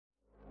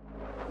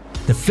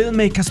The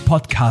Filmmakers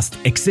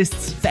Podcast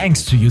exists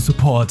thanks to your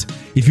support.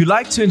 If you'd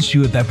like to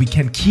ensure that we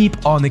can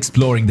keep on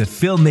exploring the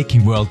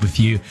filmmaking world with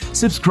you,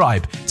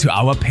 subscribe to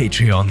our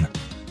Patreon.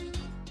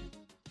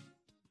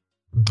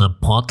 The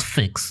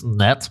Podfix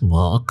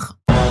Network.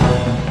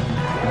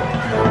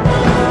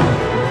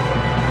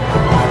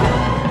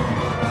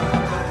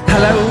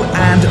 Hello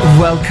and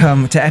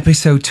welcome to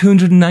episode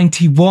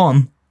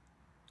 291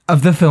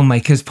 of the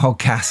Filmmakers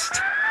Podcast.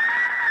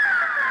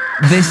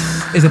 This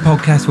is a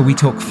podcast where we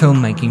talk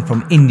filmmaking,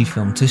 from indie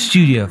film to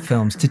studio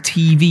films to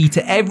TV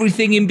to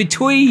everything in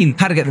between.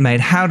 How to get them made,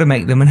 how to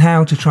make them, and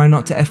how to try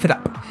not to F it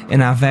up,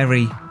 in our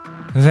very,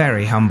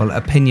 very humble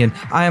opinion.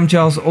 I am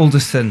Giles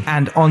Alderson,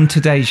 and on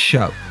today's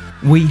show,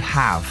 we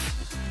have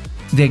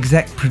the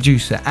exec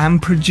producer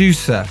and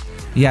producer,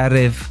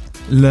 Yariv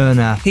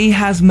Lerner. He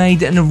has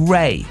made an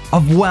array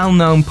of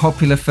well-known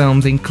popular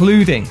films,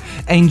 including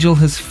Angel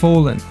Has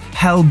Fallen,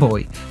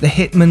 Hellboy, The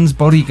Hitman's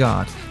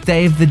Bodyguard,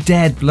 Day of the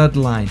Dead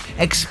Bloodline,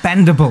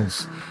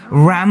 Expendables,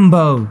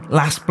 Rambo,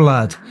 Last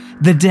Blood,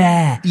 The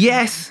Dare.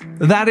 Yes,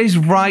 that is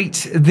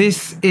right.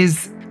 This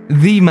is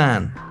the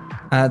man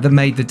that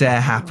made The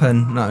Dare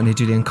happen. Not only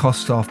Julian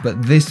Kostoff,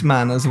 but this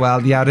man as well,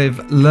 Yariv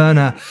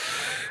Lerner.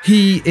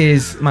 He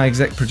is my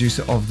exec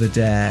producer of The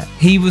Dare.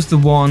 He was the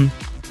one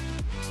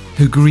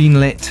who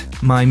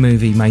greenlit my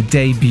movie, my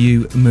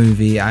debut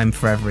movie, I'm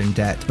Forever in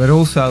Debt. But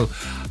also,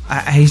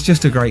 he's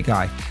just a great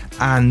guy.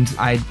 And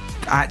I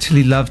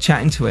actually love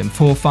chatting to him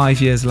 4 or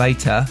 5 years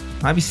later,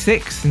 maybe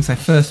 6, since I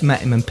first met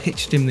him and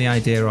pitched him the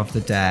idea of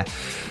The Dare.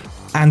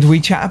 And we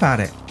chat about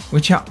it.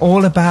 We chat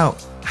all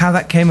about how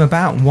that came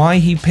about, why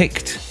he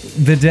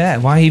picked The Dare,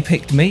 why he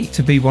picked me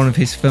to be one of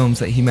his films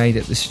that he made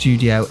at the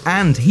studio.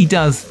 And he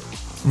is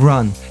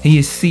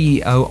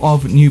CEO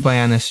of New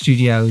Bayana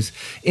Studios.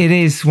 It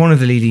is one of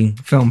the leading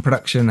film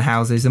production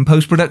houses and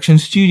post-production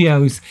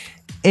studios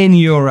in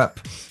Europe.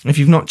 If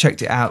you've not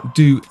checked it out,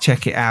 do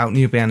check it out,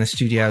 New Bayana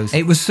Studios.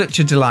 It was such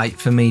a delight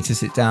for me to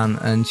sit down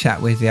and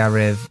chat with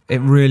Yariv.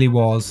 It really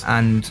was.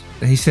 And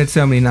he said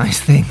so many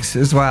nice things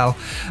as well,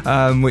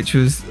 which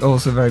was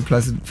also very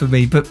pleasant for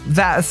me. But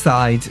that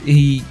aside,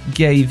 he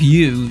gave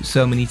you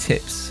so many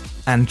tips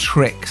and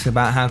tricks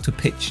about how to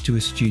pitch to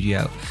a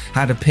studio,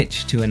 how to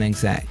pitch to an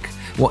exec,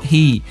 what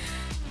he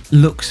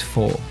looks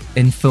for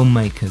in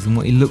filmmakers and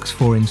what he looks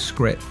for in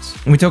scripts.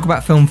 And we talk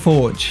about Film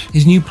Forge,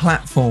 his new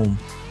platform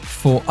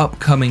for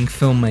upcoming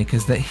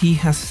filmmakers that he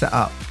has set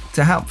up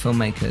to help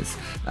filmmakers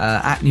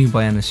at New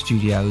Bayana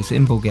Studios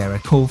in Bulgaria,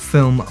 called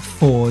Film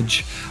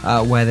Forge,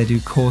 where they do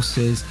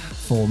courses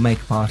for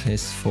makeup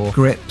artists, for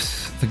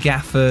grips, for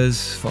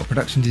gaffers, for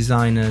production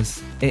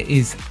designers. It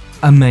is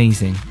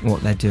amazing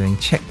what they're doing.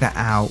 Check that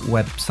out.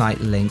 Website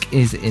link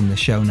is in the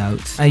show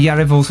notes.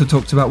 Yariv also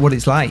talked about what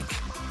it's like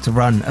to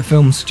run a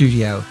film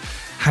studio,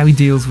 how he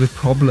deals with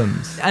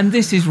problems. And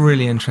this is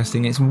really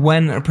interesting. It's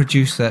when a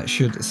producer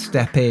should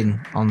step in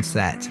on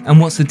set, and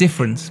what's the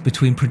difference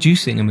between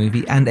producing a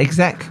movie and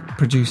exec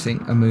producing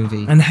a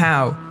movie, and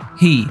how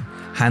he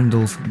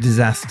handles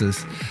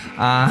disasters.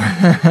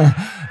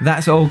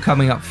 That's all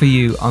coming up for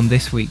you on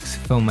this week's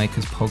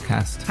Filmmakers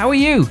Podcast. How are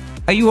you?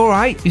 Are you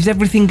alright? Is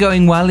everything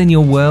going well in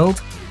your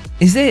world?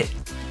 Is it?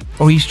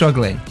 Or are you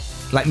struggling?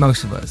 Like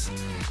most of us.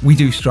 We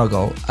do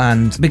struggle.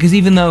 And because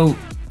even though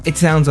it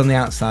sounds on the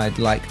outside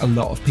like a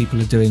lot of people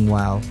are doing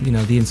well, you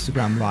know, the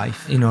Instagram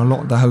life, you know, a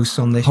lot of the hosts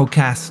on this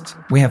podcast,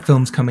 we have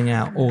films coming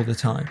out all the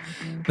time.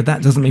 But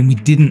that doesn't mean we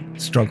didn't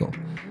struggle.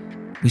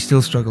 We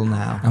still struggle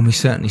now, and we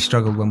certainly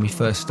struggled when we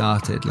first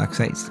started. Like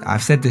I say,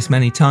 I've said this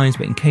many times,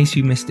 but in case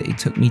you missed it, it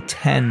took me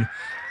 10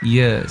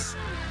 years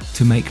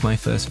to make my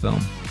first film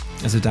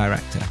as a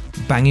director,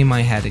 banging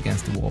my head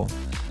against the wall,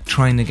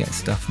 trying to get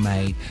stuff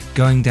made,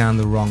 going down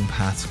the wrong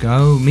paths,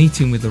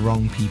 meeting with the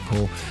wrong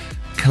people,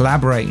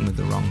 collaborating with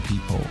the wrong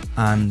people,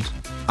 and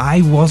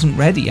I wasn't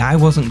ready. I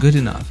wasn't good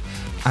enough,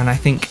 and I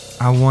think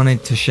I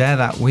wanted to share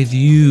that with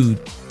you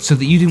so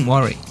that you didn't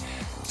worry,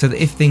 so that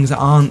if things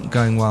aren't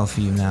going well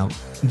for you now,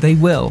 they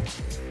will.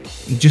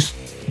 Just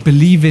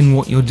believe in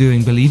what you're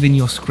doing, believe in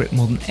your script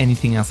more than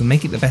anything else, and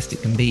make it the best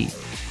it can be.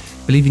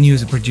 Believe in you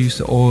as a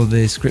producer, or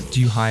the script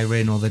you hire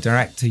in, or the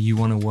director you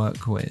want to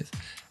work with.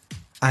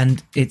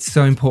 And it's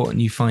so important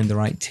you find the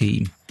right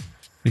team,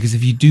 because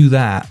if you do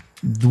that,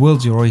 the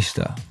world's your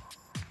oyster,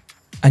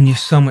 and you're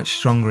so much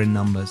stronger in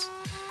numbers.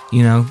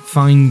 You know,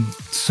 find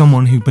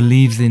someone who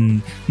believes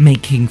in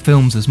making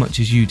films as much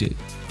as you do.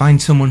 Find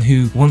someone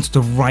who wants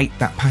to write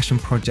that passion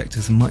project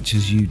as much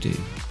as you do.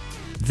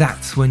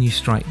 That's when you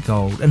strike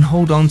gold, and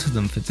hold on to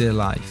them for dear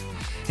life.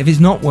 If it's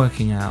not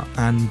working out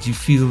and you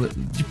feel that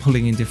you're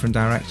pulling in different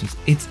directions,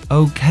 it's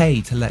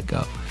okay to let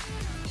go.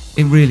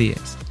 It really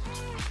is.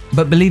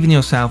 But believe in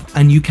yourself,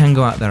 and you can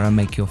go out there and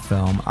make your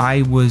film.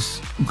 I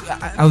was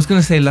going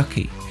to say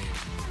lucky.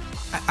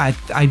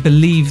 I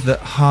believe that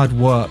hard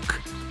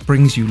work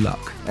brings you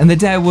luck. And The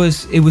Dare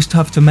was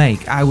tough to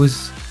make. I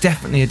was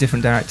definitely a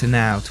different director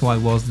now to I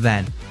was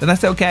then. But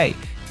that's okay.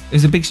 It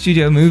was a big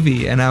studio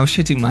movie and I was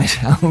shitting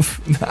myself.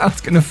 I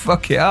was going to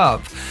fuck it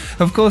up.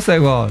 Of course I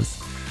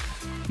was.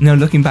 No,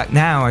 looking back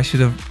now, I should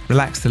have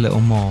relaxed a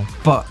little more.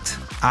 But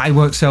I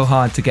worked so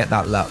hard to get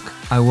that luck.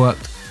 I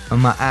worked on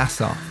my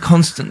ass off,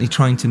 constantly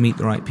trying to meet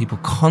the right people,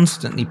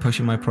 constantly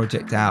pushing my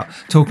project out,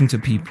 talking to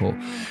people,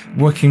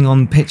 working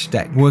on pitch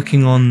deck,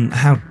 working on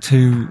how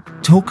to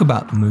talk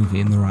about the movie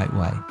in the right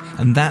way.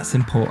 And that's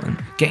important,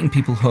 getting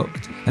people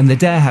hooked. And The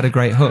Dare had a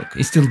great hook.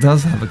 It still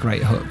does have a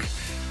great hook.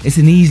 It's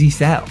an easy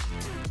sell.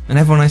 And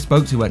everyone I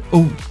spoke to went,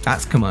 oh,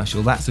 that's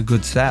commercial, that's a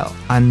good sell.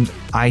 And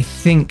I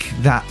think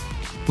that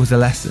was a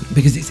lesson,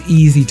 because it's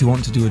easy to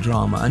want to do a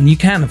drama. And you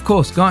can, of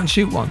course, go out and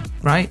shoot one,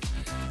 right?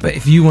 But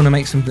if you want to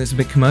make something that's a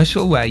bit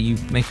commercial, where you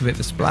make a bit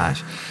of a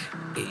splash,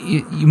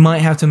 you might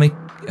have to make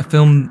a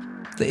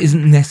film that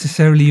isn't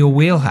necessarily your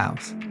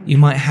wheelhouse. You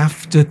might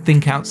have to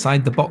think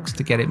outside the box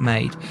to get it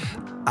made.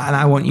 And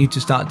I want you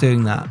to start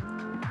doing that.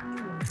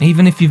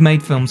 Even if you've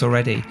made films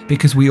already,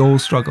 because we all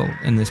struggle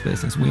in this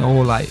business. We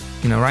all right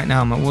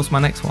now I'm like, what's my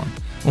next one?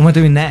 What am I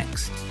doing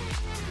next?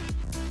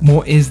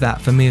 What is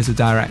that for me as a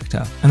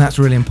director? And that's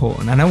really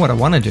important. I know what I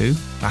want to do,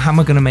 but how am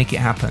I going to make it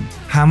happen?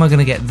 How am I going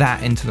to get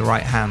that into the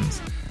right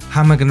hands? How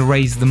am I going to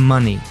raise the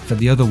money for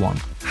the other one?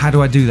 How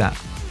do I do that?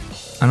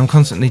 And I'm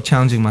constantly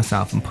challenging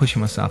myself and pushing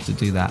myself to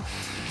do that.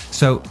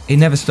 So it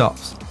never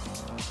stops.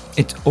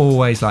 It's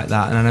always like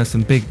that. And I know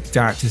some big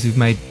directors who've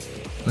made,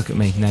 look at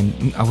me,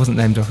 I wasn't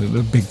name dropping,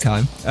 but big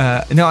time.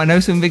 No, I know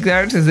some big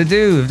directors. I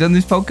do. I've done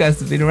this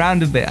podcast. I've been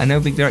around a bit. I know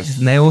big directors,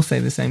 and they all say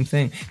the same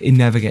thing. It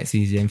never gets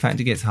easier. In fact,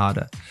 it gets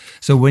harder.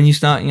 So when you're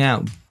starting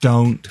out,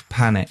 don't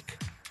panic.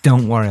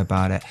 Don't worry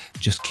about it.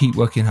 Just keep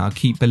working hard.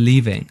 Keep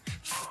believing.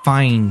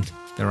 Find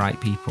the right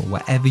people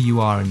wherever you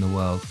are in the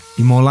world.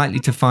 You're more likely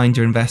to find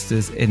your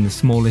investors in the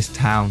smallest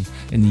town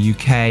in the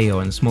UK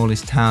or in the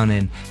smallest town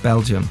in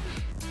Belgium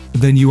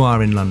than you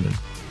are in London,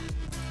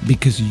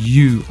 because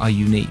you are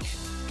unique.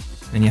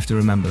 And you have to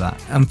remember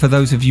that. And for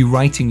those of you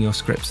writing your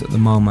scripts at the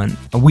moment,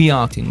 we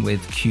are working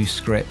with Q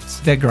Scripts.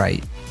 They're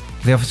great.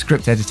 They offer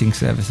script editing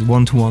services,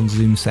 one-to-one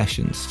Zoom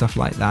sessions, stuff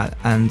like that.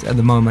 And at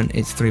the moment,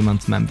 it's 3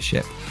 months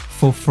membership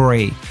for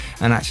free.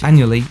 And actually,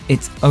 annually,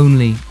 it's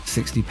only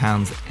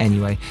 £60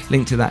 anyway.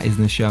 Link to that is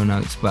in the show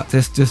notes. But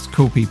there's just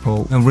cool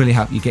people and really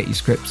help you get your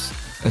scripts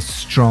as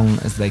strong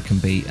as they can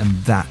be, and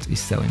that is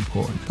so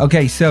important.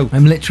 Okay, so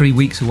I'm literally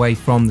weeks away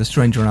from The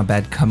Stranger in Our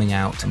Bed coming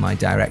out, my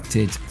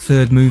directed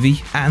third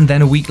movie, and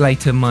then a week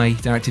later my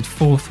directed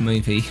fourth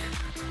movie,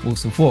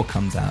 Wolves of War,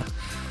 comes out.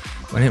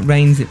 When it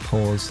rains, it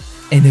pours,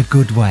 in a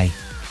good way.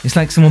 It's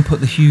like someone put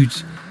the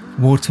huge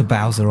water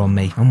bowser on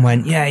me and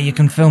went, yeah, you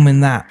can film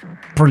in that.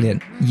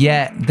 Brilliant.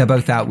 Yeah, they're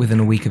both out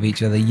within a week of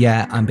each other.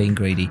 Yeah, I'm being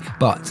greedy,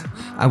 but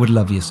I would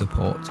love your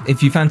support.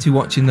 If you fancy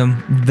watching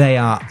them, they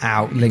are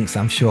out. Links,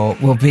 I'm sure,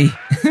 will be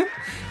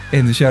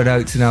in the show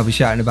notes, and I'll be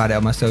shouting about it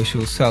on my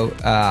socials. So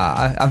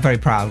I'm very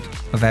proud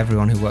of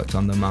everyone who worked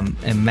on them. I'm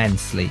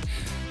immensely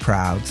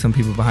proud. Some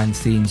people behind the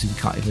scenes who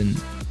can't even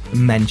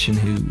mention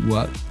who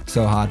worked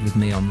so hard with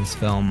me on this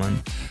film,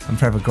 and I'm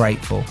forever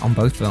grateful on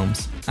both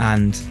films.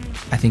 And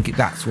I think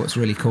that's what's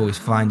really cool, is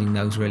finding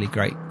those really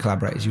great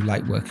collaborators you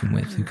like working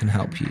with who can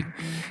help you.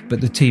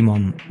 But the team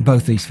on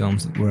both these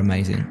films were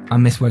amazing. I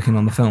miss working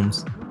on the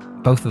films,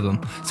 both of them.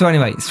 So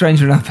anyway,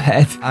 Stranger in Our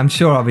Bed, I'm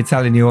sure I'll be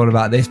telling you all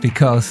about this,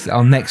 because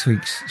on next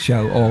week's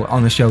show, or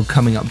on a show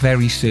coming up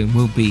very soon,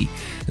 will be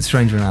a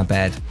Stranger in Our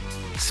Bed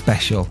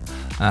special.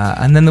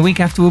 And then the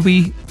week after will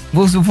be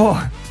Wolves of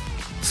War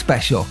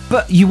special.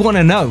 But you want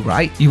to know,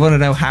 right? You want to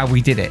know how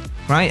we did it,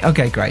 right?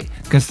 Okay, great.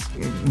 Because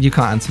you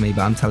can't answer me,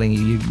 but I'm telling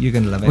you, you're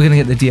going to love it. We're going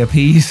to get the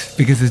DOPs,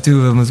 because there's two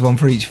of them, there's one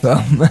for each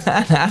film.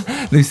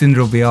 Lucinda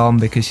will be on,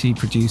 because she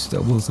produced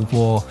Wolves of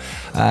War.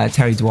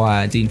 Terry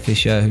Dwyer, Dean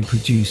Fisher, who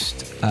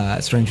produced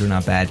Stranger in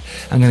Our Bed.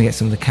 I'm going to get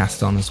some of the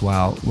cast on as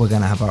well. We're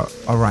going to have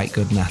a right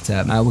good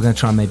natter. We're going to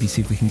try and maybe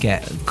see if we can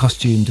get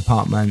costume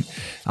department,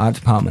 art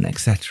department,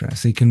 etc.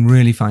 So you can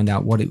really find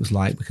out what it was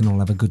like. We can all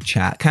have a good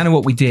chat. Kind of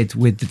what we did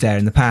with The Dare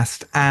in the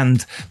past,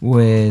 and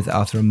with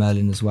Arthur and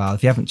Merlin as well.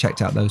 If you haven't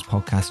checked out those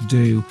podcasts,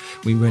 do.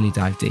 We really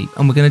dive deep,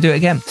 and we're going to do it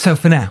again. So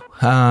for now,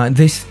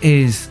 this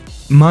is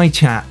my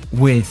chat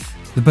with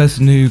the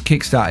person who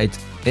kickstarted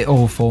it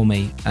all for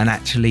me and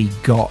actually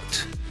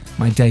got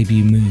my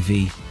debut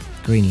movie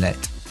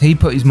greenlit. He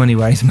put his money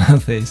where his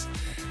mouth is.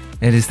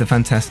 It is the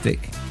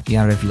fantastic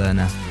Yariv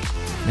Lerner.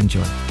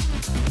 Enjoy.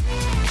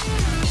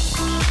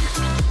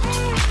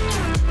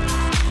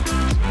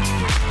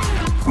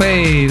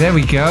 Hey, there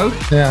we go.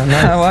 Yeah,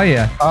 nice. How are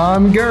you?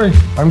 I'm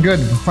good.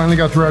 We finally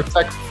got through our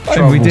tech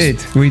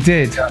troubles. We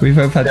did. Yeah. We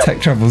both had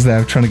tech troubles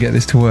there trying to get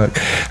this to work.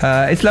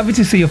 It's lovely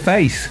to see your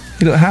face.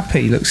 You look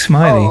happy, you look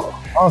smiley.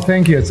 Oh,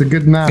 thank you. It's a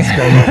good mask.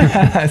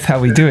 That's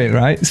how we do it,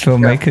 right? As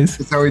filmmakers. Yeah,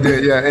 that's how we do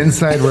it. Yeah,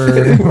 inside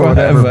we're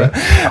whatever.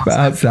 But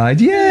outside,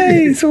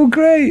 yay, it's all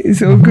great.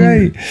 It's all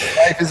great.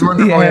 Life is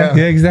wonderful. Yeah,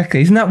 exactly.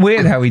 Isn't that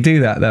weird how we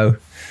do that, though?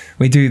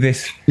 We do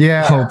this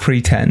whole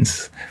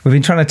pretense. We've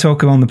been trying to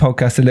talk on the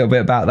podcast a little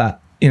bit about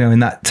that, in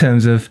that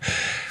terms of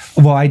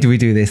why do we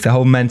do this, the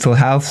whole mental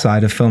health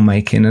side of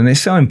filmmaking. And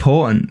it's so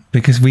important,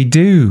 because we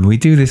do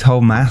this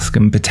whole mask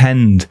and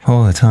pretend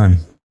all the time.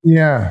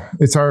 Yeah,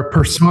 it's our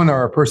persona,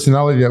 our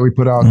personality that we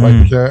put out.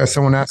 Like if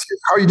someone asks you,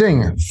 how are you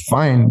doing?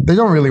 Fine. They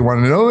don't really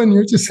want to know, and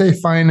you just say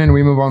fine, and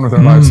we move on with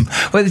our lives.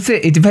 Well,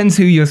 it depends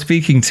who you're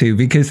speaking to,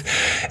 because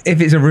if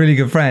it's a really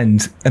good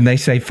friend and they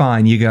say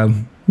fine, you go,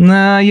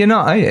 nah, you're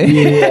not.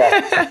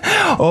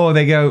 Yeah. Or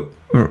they go,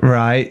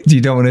 right,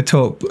 you don't want to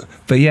talk,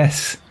 but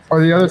yes.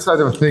 Or the other side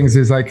of things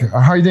is like,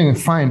 how are you doing?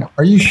 Fine.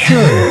 Are you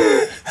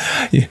sure?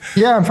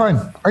 Yeah, I'm fine.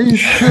 Are you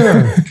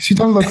sure? Because you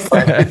don't look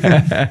fine.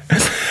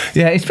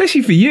 Yeah,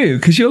 especially for you,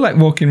 because you're like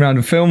walking around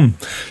a film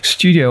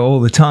studio all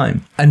the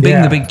time. And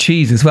being the big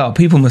cheese as well,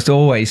 people must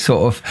always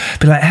sort of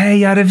be like, hey,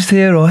 Yariv's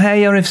here, or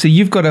hey, Yariv. So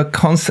you've got to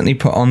constantly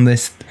put on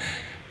this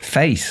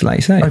face, like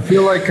you say. I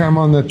feel like I'm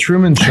on the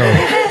Truman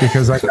Show,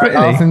 because I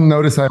often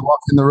notice I walk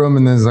in the room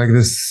and there's like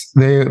this,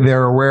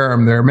 they're aware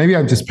I'm there. Maybe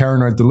I'm just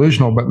paranoid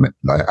delusional, but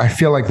I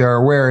feel like they're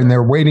aware and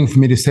they're waiting for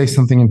me to say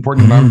something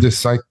important. And I'm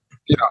just like,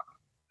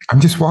 I'm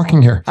just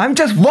walking here. I'm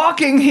just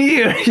walking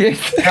here.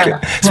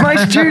 It's my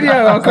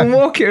studio. I can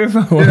walk here if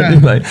I want.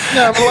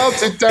 Yeah, I'm allowed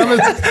to, damn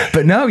it.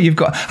 But no,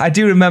 I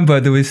do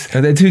remember there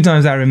are 2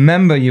 times I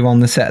remember you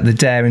on the set of The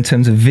Dare in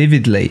terms of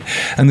vividly.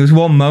 And there was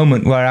one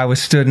moment where I was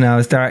stood and I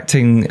was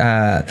directing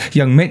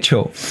young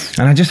Mitchell,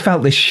 and I just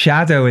felt this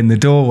shadow in the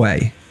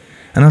doorway.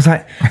 And I was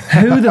like,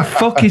 who the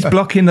fuck is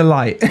blocking the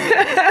light?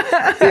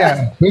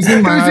 Yeah, who's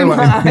in my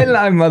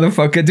highlight,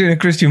 motherfucker, doing a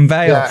Christian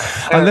Bale.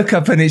 I look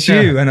up and it's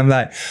you, and I'm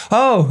like,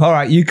 oh, all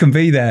right, you can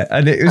be there.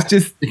 And it was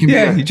just,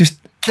 you just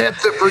get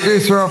the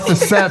producer off the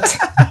set.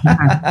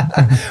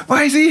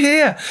 Why is he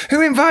here? Who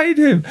invited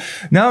him?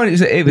 No,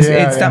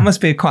 that must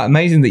be quite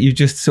amazing that you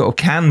just sort of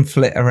can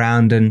flit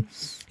around, and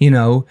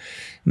it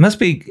must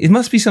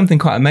be something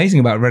quite amazing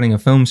about running a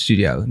film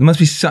studio. There must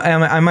be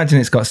I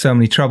imagine it's got so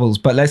many troubles,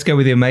 but let's go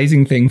with the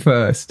amazing thing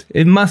first.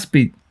 It must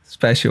be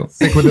special.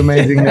 Stick with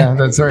amazing. Yeah,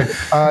 that's right.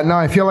 No,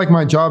 I feel like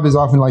my job is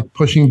often like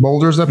pushing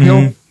boulders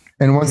uphill.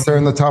 And once they're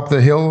in the top of the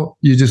hill,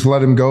 you just let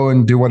them go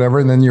and do whatever.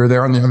 And then you're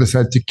there on the other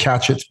side to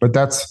catch it. But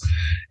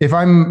if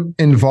I'm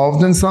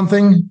involved in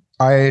something,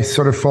 I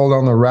sort of fall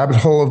down the rabbit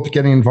hole of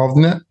getting involved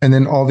in it. And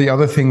then all the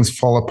other things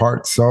fall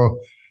apart. So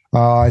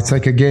it's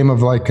like a game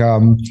of like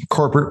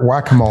corporate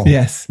whack-a-mole.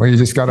 Yes. Where you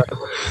just got to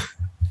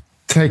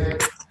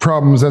take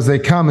problems as they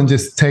come and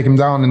just take them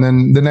down, and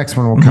then the next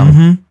one will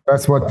come.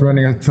 That's what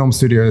running a film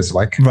studio is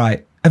like.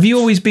 Right. Have you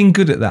always been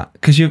good at that?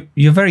 Because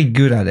you're very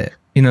good at it.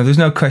 There's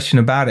no question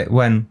about it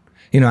when,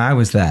 I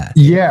was there.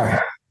 Yeah.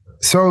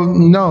 So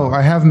no,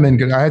 I haven't been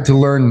good. I had to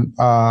learn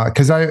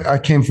because I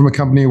came from a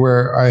company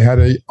where I had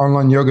an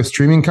online yoga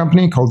streaming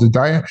company called The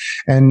Dare,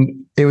 and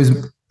it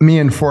was me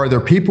and 4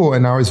 other people,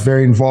 and I was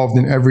very involved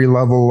in every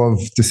level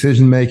of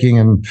decision making,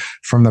 and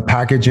from the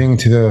packaging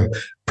to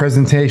the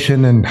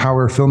presentation and how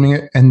we're filming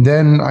it. And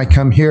then I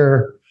come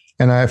here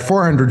and I have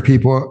 400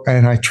 people,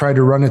 and I try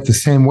to run it the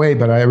same way,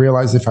 but I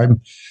realize if I'm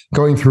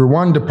going through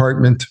one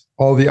department,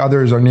 all the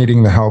others are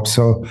needing the help.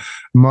 So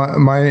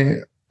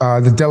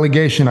the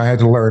delegation, I had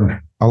to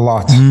learn a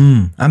lot.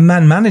 And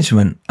man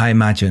management, I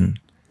imagine.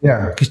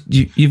 Yeah. Because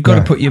you've got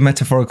to put your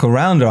metaphorical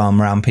round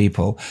arm around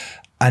people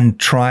and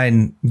try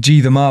and G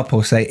them up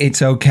or say,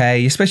 it's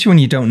okay, especially when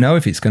you don't know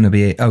if it's going to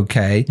be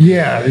okay.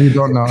 Yeah, you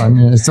don't know. I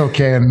mean, it's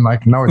okay. And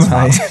like, no, it's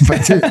not.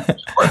 But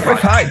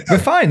we're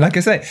fine. Like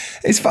I say,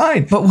 it's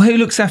fine. But who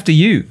looks after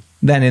you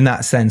then in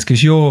that sense?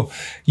 Because you're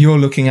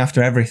looking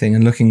after everything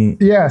and looking.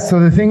 Yeah. So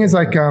the thing is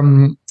like,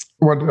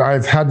 what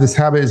I've had this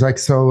habit is like,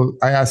 so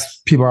I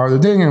ask people how they're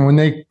doing. And when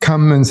they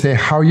come and say,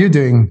 how are you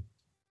doing?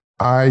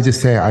 I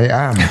just say,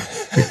 I am.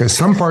 Because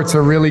some parts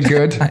are really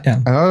good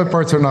and other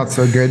parts are not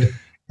so good.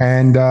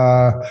 And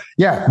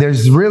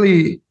there's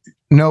really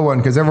no one,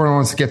 because everyone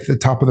wants to get to the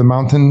top of the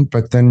mountain,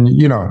 but then,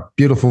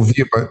 beautiful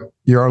view, but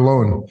you're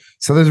alone.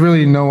 So there's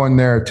really no one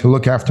there to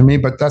look after me,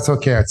 but that's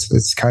okay.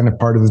 It's kind of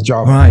part of the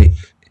job. Right.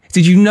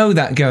 Did you know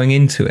that going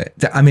into it?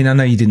 I mean, I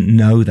know you didn't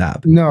know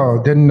that.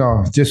 No, didn't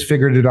know. Just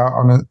figured it out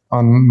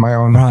on my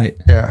own. Right.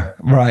 Yeah.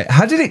 Right.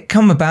 How did it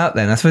come about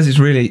then? I suppose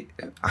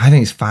I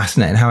think it's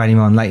fascinating how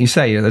anyone, like you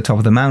say, you're at the top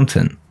of the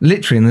mountain,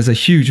 literally, and there's a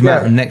huge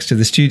mountain next to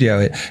the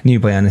studio at New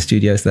Bojana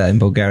Studios there in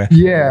Bulgaria.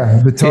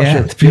 Yeah,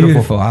 it's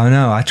beautiful. I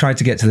know. I tried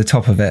to get to the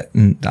top of it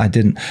and I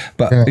didn't,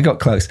 but we got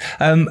close.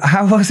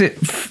 How was it,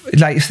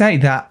 like you say,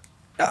 that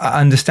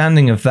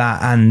understanding of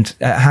that, and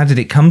how did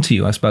it come to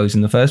you, I suppose, in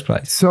the first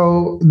place?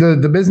 So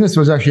the business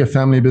was actually a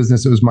family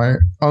business. It was my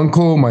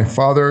uncle, my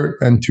father,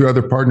 and 2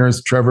 other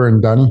partners, Trevor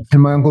and Danny.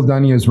 And my uncle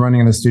Danny was running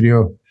in the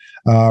studio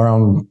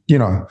around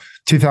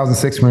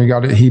 2006 when we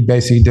got it. He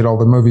basically did all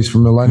the movies for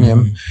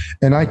Millennium.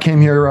 And I came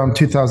here around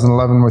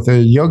 2011 with a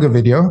yoga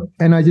video,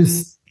 and I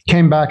just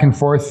came back and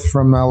forth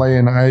from LA,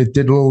 and I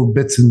did little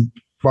bits and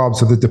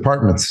bobs of the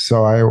departments.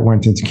 So I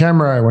went into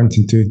camera, I went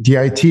into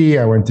DIT,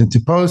 I went into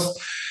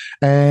post.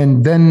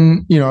 And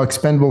then,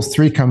 Expendables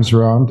 3 comes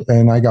around,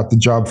 and I got the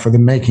job for the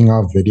making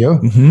of video.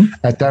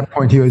 At that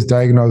point, he was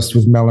diagnosed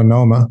with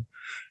melanoma.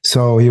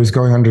 So he was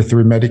going under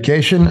through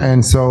medication.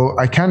 And so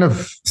I kind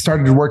of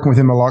started working with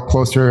him a lot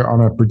closer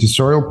on a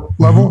producerial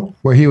level,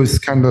 where he was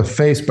kind of the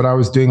face, but I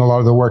was doing a lot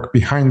of the work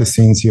behind the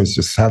scenes. He was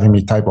just having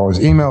me type all his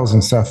emails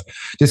and stuff,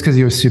 just because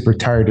he was super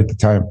tired at the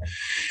time.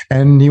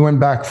 And he went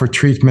back for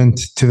treatment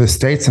to the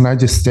States, and I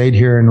just stayed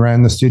here and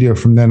ran the studio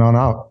from then on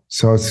out.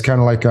 So it's kind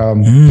of like,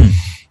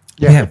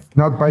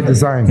 not by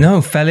design.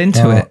 No, fell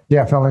into it.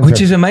 Yeah, fell into it.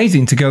 Which is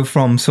amazing to go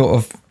from sort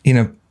of,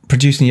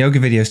 producing yoga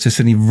videos to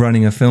suddenly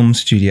running a film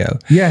studio.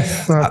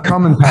 Yes,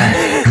 common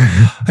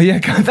path.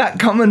 That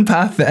common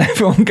path that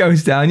everyone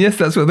goes down. Yes,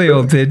 that's what they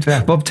all did.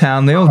 Yeah. Bob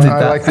Town, they all did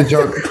that. I like the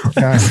joke.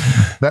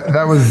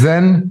 That was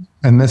then,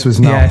 and this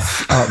was now.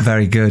 Yes,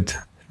 very good.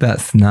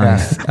 That's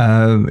nice.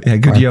 Yeah.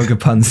 Good yoga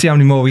puns. See how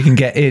many more we can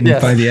get in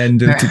by the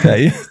end of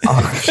today.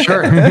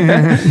 Sure.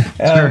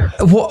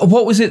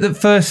 What was it that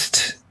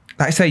first,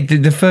 like I say,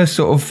 the first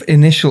sort of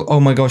initial, oh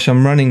my gosh,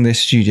 I'm running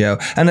this studio.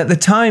 And at the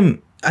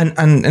time,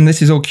 and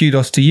this is all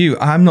kudos to you,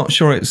 I'm not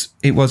sure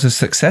it was as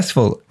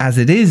successful as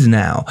it is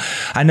now.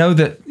 I know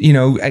that,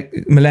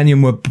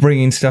 Millennium were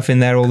bringing stuff in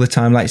there all the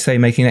time, like say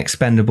making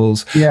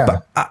Expendables. Yeah.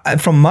 But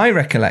from my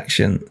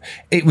recollection,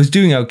 it was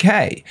doing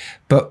okay.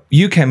 But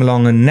you came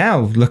along and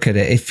now look at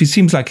it. It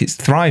seems like it's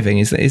thriving.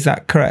 Is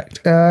that correct?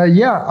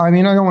 Yeah. I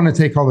mean, I don't want to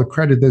take all the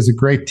credit. There's a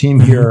great team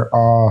here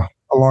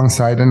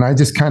alongside, and I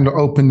just kind of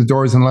opened the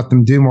doors and let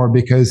them do more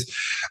because,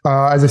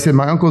 as I said,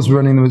 my uncle's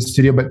running the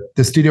studio, but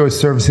the studio is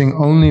servicing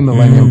only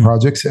Millennium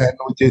projects, and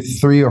we did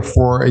 3 or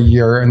 4 a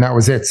year, and that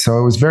was it. So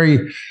it was very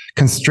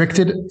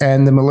constricted,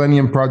 and the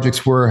Millennium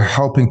projects were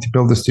helping to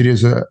build the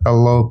studios a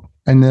low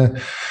rate.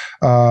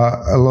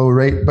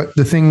 But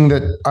the thing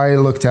that I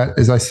looked at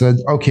is I said,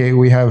 okay,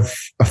 we have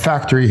a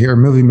factory here, a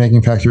movie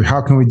making factory.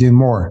 How can we do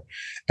more?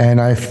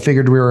 And I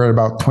figured we were at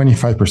about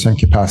 25%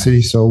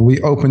 capacity. So we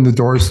opened the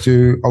doors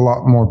to a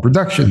lot more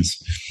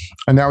productions.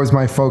 And that was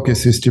my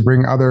focus, is to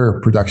bring other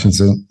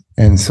productions in.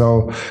 And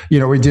so,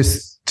 we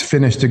just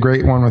finished a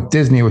great one with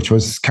Disney, which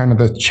was kind of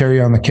the cherry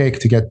on the cake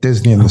to get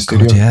Disney in the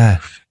studio.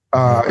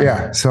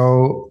 God,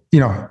 So,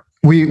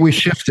 we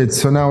shifted.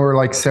 So now we're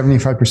like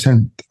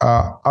 75%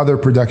 other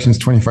productions,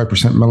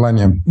 25%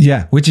 Millennium.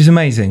 Yeah, which is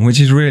amazing,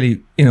 which is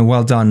really,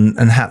 well done,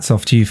 and hats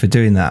off to you for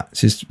doing that.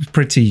 It's just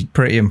pretty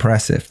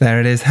impressive.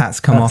 There it is. Hats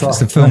come off. It's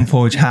the Film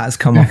Forge. Hats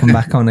come off and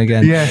back on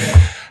again. Yeah.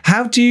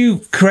 How do you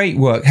create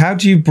work? How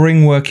do you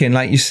bring work in?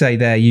 Like you say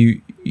there,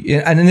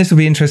 and then this will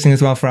be interesting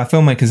as well for our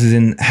filmmakers, is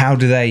in how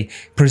do they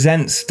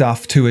present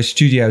stuff to a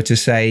studio to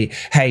say,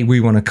 hey,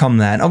 we want to come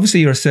there. And obviously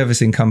you're a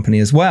servicing company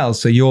as well.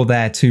 So you're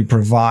there to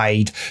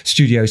provide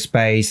studio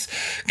space,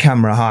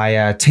 camera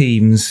hire,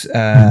 teams,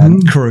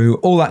 crew,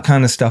 all that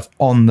kind of stuff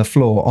on the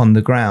floor, on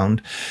the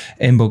ground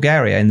in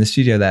Bulgaria, in the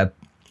studio there.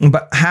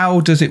 But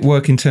how does it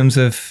work in terms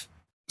of...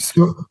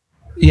 talk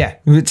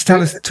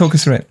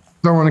us through it.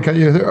 Don't want to cut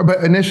you there,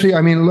 but initially,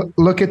 I mean,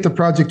 look at the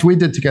project we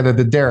did together,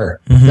 The Dare.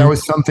 That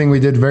was something we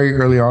did very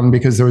early on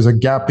because there was a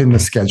gap in the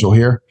schedule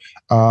here.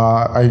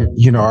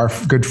 Our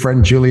good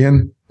friend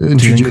Julian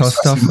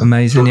introduced us.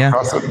 Amazing,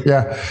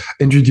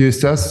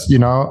 introduced us.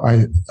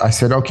 I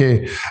said,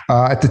 okay.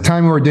 At the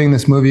time, we were doing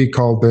this movie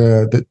called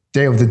the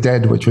Day of the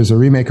Dead, which was a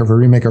remake of a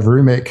remake of a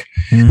remake,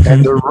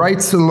 and the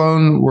rights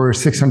alone were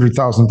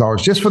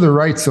 $600,000 just for the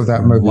rights of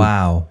that movie.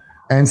 Wow.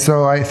 And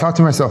so I thought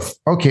to myself,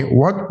 okay,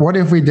 what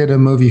if we did a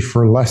movie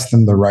for less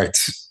than the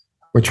rights,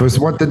 which was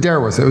what The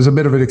Dare was. It was a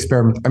bit of an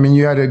experiment. I mean,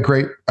 you had a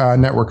great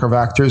network of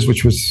actors,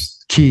 which was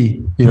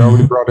key. We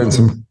brought in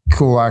some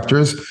cool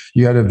actors.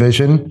 You had a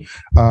vision.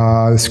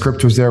 The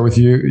script was there with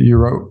you. You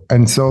wrote.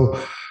 And so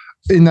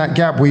in that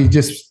gap,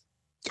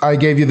 I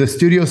gave you the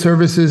studio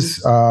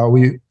services.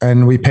 We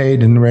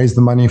paid and raised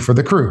the money for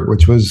the crew,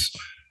 which was,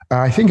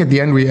 I think at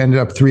the end, we ended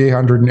up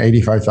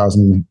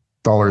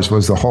 $385,000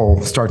 was the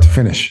whole start to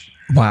finish.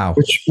 Wow.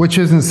 Which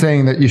isn't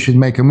saying that you should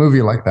make a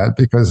movie like that,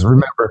 because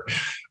remember,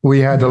 we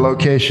had a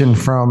location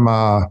from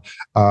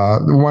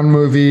one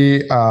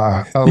movie,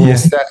 a little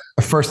set,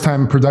 a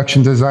first-time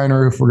production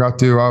designer who forgot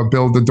to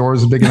build the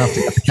doors big enough to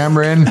get the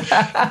camera in.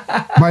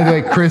 By the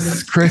way,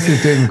 Chris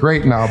is doing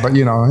great now, but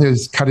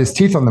he's cut his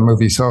teeth on the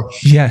movie. So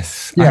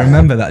yes, I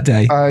remember that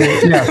day.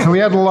 So we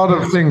had a lot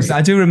of things.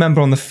 I do remember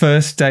on the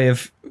first day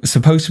of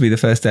supposed to be the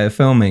first day of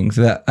filming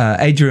that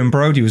Adrian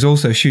Brody was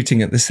also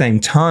shooting at the same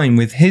time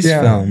with his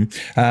film,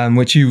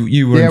 which you were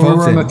involved in. Yeah, we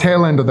were on the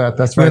tail end of that.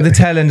 That's right. We were at the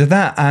tail end of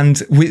that, and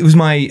it was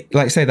my,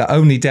 like I say, the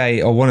only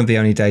day, or one of the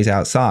only days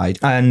outside.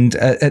 And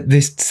at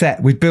this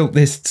set, we built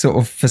this sort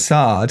of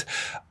facade.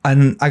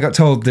 And I got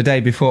told the day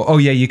before, oh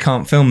yeah, you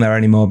can't film there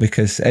anymore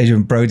because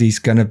Adrian Brody's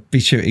going to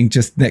be shooting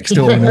just next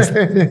door in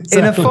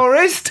a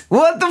forest.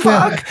 What the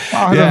fuck?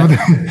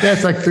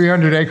 It's like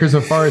 300 acres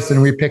of forest,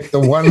 and we picked the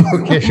one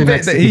location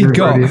next that to he'd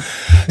got.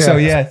 So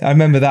I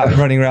remember that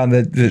running around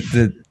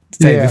the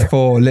day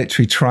before,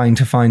 literally trying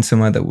to find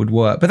somewhere that would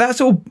work. But that's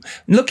all.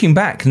 Looking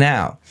back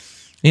now,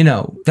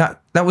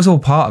 that was all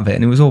part of it,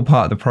 and it was all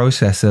part of the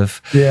process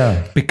of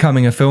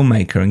becoming a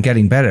filmmaker and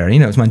getting better.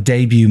 It was my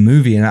debut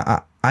movie, and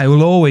I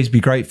will always be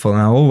grateful,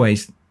 and I'll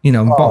always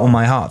bottom of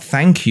my heart,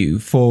 thank you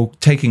for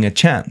taking a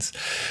chance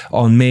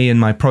on me and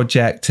my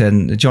project,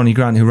 and Johnny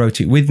Grant, who wrote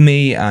it with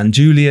me, and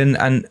Julian.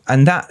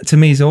 And that to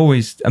me has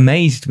always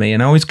amazed me.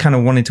 And I always kind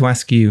of wanted to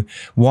ask you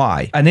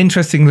why. And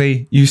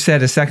interestingly, you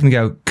said a second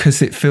ago,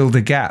 because it filled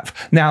a gap.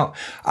 Now,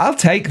 I'll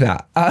take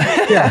that.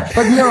 Yeah,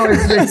 but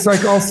it's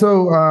like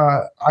also,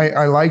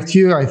 I liked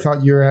you. I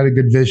thought you had a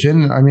good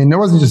vision. I mean, there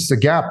wasn't just a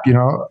gap,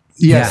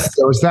 Yes,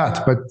 there was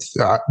that, but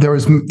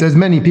there's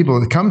many people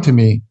that come to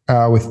me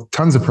with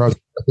tons of projects.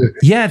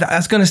 Yeah, I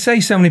was going to say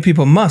so many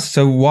people must.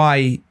 So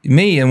why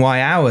me and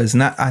why ours?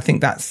 And I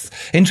think that's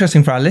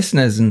interesting for our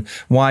listeners. And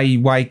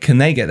why can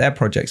they get their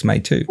projects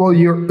made too? Well,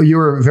 you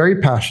were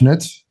very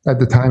passionate at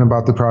the time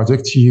about the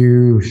project.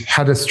 You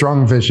had a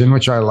strong vision,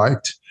 which I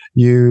liked.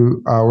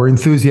 You were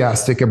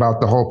enthusiastic about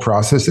the whole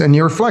process, and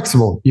you were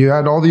flexible. You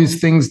had all these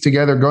things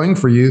together going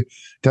for you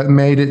that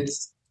made it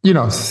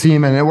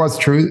seem, and it was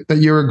true, that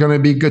you were going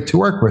to be good to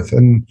work with.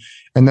 And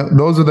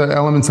those are the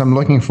elements I'm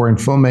looking for in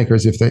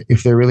filmmakers.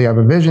 If they really have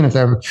a vision,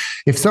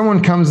 if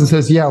someone comes and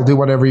says, yeah, I'll do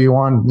whatever you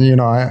want,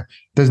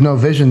 there's no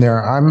vision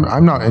there.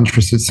 I'm not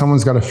interested.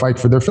 Someone's got to fight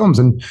for their films.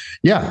 And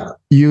yeah,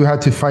 you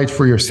had to fight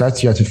for your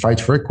sets. You had to fight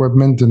for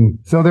equipment. And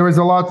so there was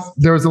a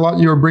lot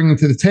you were bringing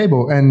to the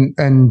table,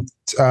 and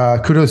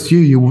kudos to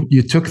you.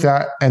 You took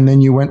that and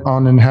then you went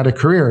on and had a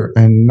career,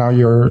 and now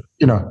you're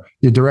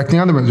directing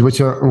other movies,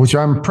 which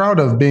I'm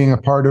proud of being a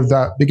part of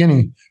that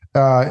beginning.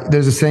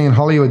 There's a saying in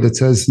Hollywood that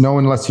says, no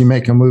one lets you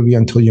make a movie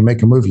until you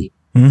make a movie.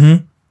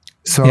 Mm-hmm.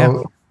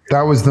 So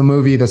that was the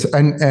movie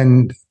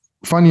and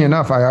funny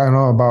enough, I don't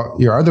know about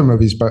your other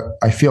movies, but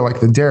I feel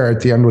like The Dare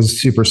at the end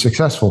was super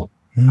successful.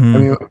 Mm-hmm. I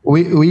mean,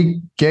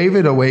 we gave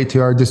it away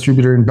to our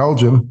distributor in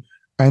Belgium,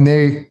 and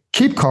they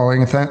keep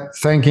calling and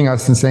thanking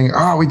us and saying,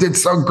 oh, we did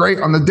so great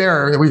on The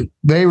Dare.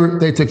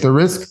 They took the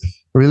risk,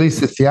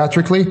 released it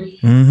theatrically,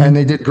 and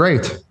they did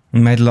great.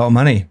 Made a lot of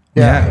money.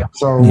 Yeah.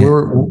 So we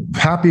were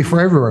happy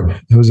for everyone.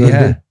 It was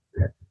a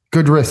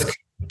good risk.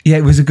 Yeah,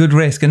 it was a good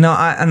risk. And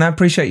I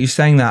appreciate you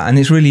saying that. And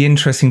it's really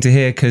interesting to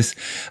hear, because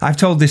I've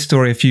told this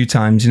story a few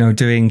times,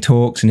 doing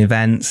talks and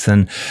events,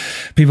 and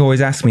people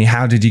always ask me,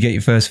 how did you get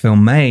your first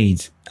film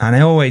made? And I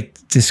always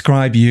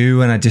describe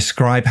you, and I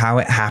describe how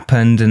it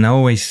happened, and I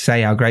always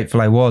say how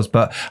grateful I was.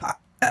 But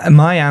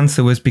my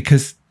answer was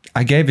because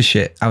I gave a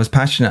shit. I was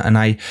passionate, and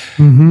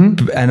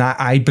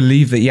I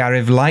believe that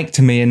Yariv liked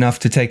me enough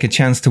to take a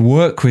chance to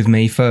work with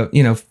me for,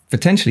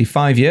 potentially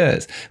 5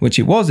 years, which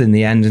it was in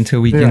the end,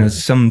 until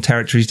some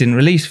territories didn't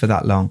release for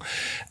that long.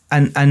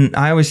 And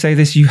I always say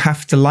this, you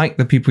have to like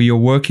the people you're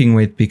working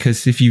with,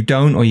 because if you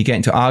don't, or you get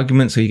into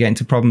arguments, or you get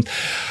into problems,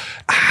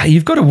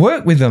 you've got to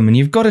work with them, and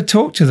you've got to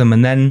talk to them,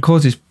 and then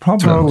causes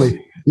problems.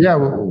 Totally. Yeah,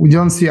 we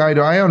don't see eye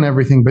to eye on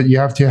everything, but you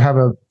have to have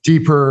a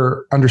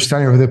deeper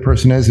understanding of who the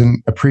person is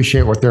and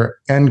appreciate what their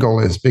end goal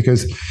is.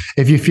 Because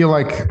if you feel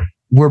like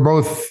we're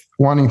both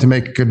wanting to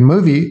make a good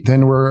movie,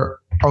 then we're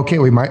okay.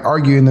 We might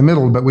argue in the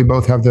middle, but we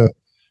both have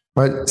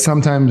but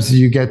sometimes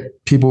you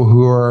get people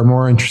who are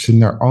more interested in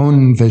their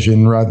own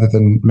vision rather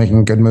than making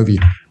a good movie,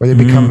 where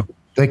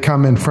they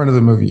come in front of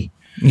the movie.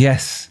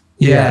 Yes.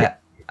 Yeah.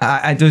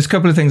 There's a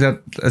couple of things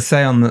I'd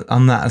say on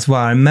that as well.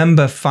 I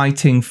remember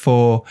fighting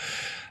for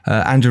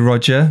Andrew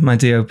Roger, my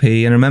DOP,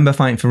 and I remember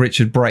fighting for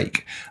Richard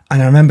Brake.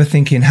 And I remember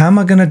thinking, how am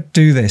I going to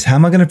do this? How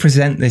am I going to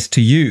present this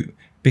to you?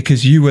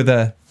 Because you were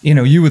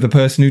the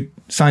person who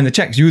signed the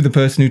checks. You were the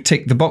person who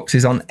ticked the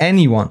boxes on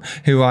anyone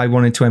who I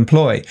wanted to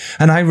employ.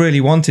 And I really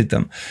wanted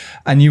them.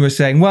 And you were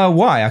saying, well,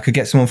 why? I could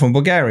get someone from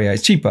Bulgaria.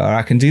 It's cheaper.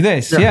 I can do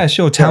this. Yeah,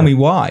 sure. Tell me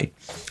why.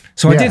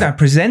 So I did. I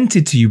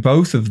presented to you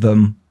both of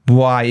them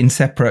why, in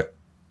separate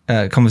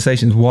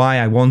conversations, why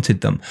I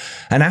wanted them.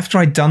 And after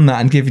I'd done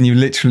that and given you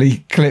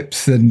literally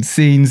clips and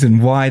scenes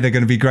and why they're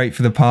going to be great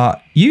for the part,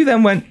 you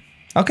then went,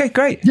 okay,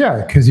 great.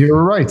 Yeah, because you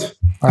were right.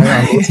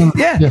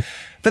 Yeah.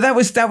 But that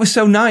was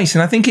so nice.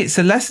 And I think it's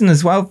a lesson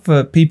as well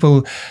for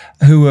people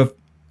who are,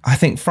 I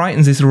think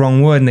frightened is the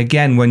wrong word. And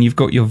again, when you've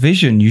got your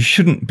vision, you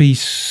shouldn't be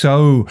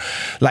so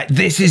like,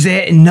 this is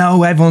it.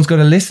 No, everyone's got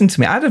to listen to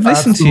me. I'd have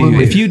listened to you.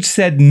 If you'd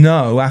said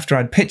no after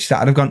I'd pitched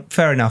that, I'd have gone,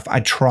 fair enough,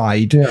 I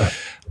tried. Yeah.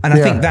 And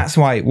I think that's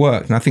why it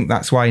worked. And I think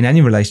that's why in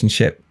any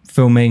relationship,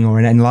 filming or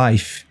in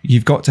life,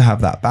 you've got to have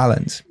that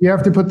balance. You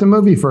have to put the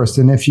movie first.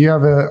 And if you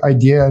have an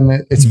idea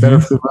and it's better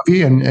for the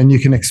movie and you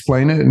can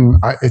explain it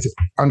and it's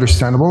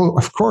understandable,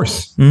 of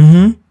course,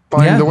 find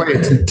the way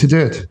to do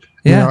it.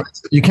 Yeah.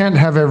 You can't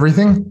have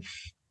everything.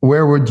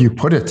 Where would you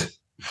put it?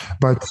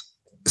 But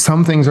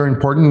some things are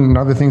important and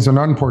other things are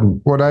not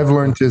important. What I've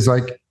learned is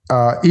like,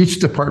 each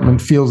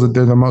department feels that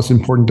they're the most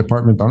important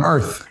department on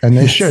earth, and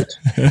they should.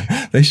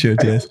 They should,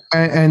 yes.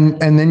 And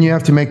then you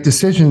have to make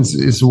decisions.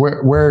 Is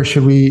where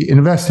should we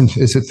invest in?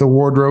 Is it the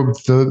wardrobe,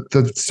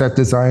 the set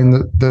design,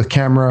 the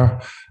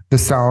camera, the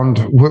sound?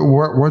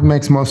 What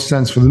makes most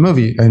sense for the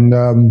movie? And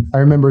I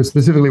remember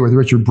specifically with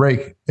Richard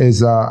Brake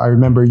I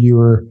remember you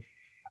were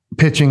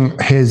pitching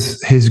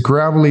his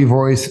gravelly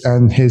voice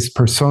and his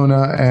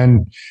persona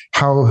and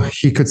how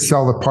he could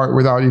sell the part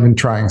without even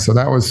trying. So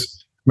that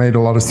made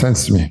a lot of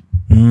sense to me.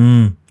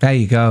 There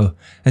you go.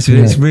 It's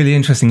really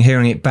interesting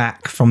hearing it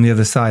back from the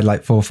other side,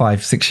 like 4,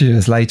 5, 6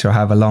 years later, or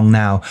however long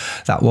now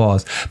that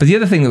was. But the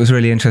other thing that was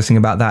really interesting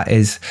about that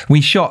is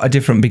we shot a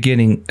different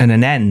beginning and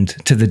an end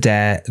to The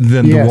Dare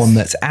than the one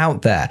that's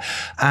out there.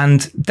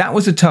 And that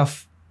was a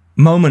tough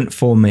moment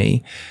for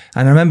me.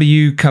 And I remember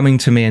you coming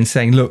to me and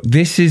saying, look,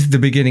 this is the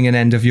beginning and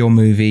end of your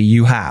movie.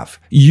 You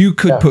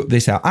could put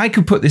this out. I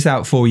could put this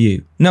out for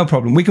you. No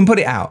problem. We can put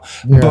it out.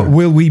 But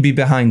will we be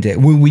behind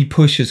it? Will we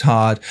push as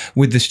hard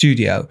with the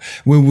studio?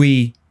 Will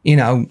we,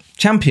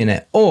 champion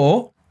it?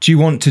 Or do you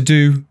want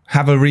to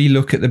have a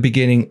relook at the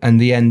beginning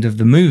and the end of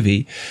the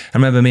movie? I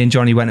remember me and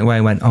Johnny went away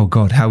and went, oh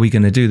God, how are we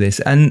going to do this?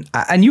 And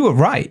you were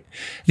right.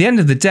 At the end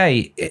of the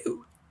day,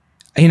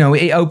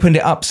 it opened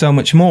it up so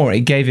much more.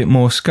 It gave it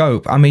more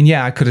scope. I mean,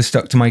 I could have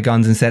stuck to my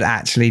guns and said,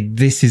 actually,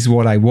 this is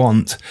what I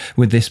want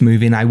with this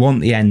movie. And I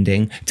want the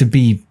ending to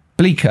be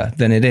bleaker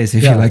than it is,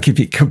 if you like, if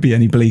it could be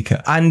any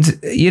bleaker. And,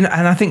 and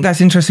I think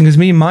that's interesting because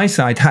me and my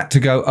side had to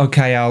go,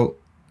 okay, I'll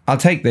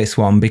take this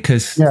one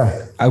because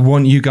I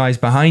want you guys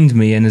behind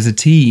me. And as a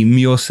team,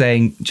 you're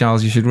saying,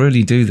 Charles, you should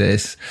really do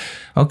this.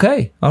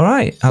 Okay. All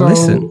right. I'll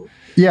listen.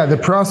 Yeah. The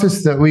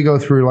process that we go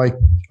through, like,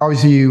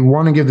 obviously you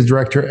want to give the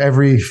director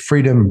every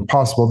freedom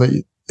possible,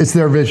 that it's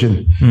their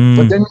vision,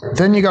 but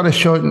then you got to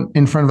show it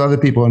in front of other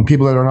people and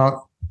people that are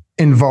not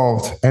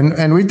involved.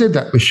 And we did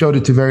that. We showed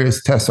it to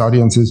various test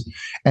audiences,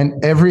 and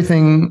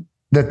everything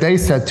that they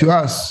said to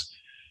us,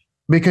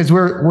 because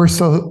we're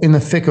so in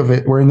the thick of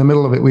it, we're in the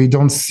middle of it, we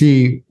don't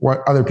see what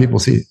other people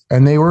see.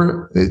 And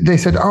they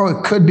said, oh,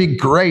 it could be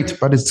great,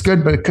 but it's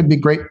good, but it could be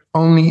great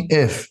only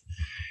if.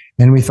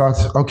 And we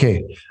thought,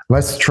 okay,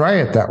 let's try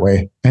it that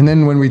way. And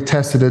then when we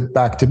tested it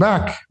back to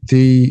back,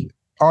 the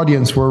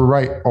audience were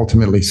right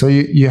ultimately. So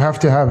you have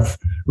to have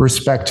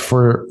respect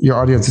for your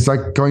audience. It's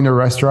like going to a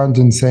restaurant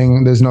and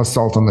saying there's no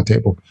salt on the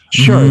table.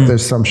 Sure,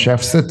 there's some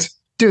chefs that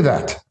do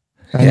that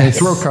and they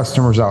throw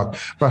customers out.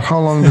 But how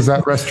long does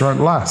that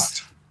restaurant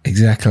last?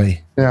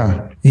 Exactly.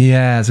 Yeah.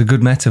 Yeah, it's a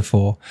good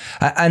metaphor.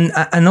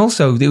 And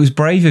also it was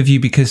brave of you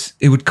because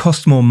it would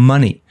cost more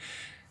money.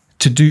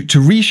 To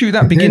reshoot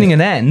that beginning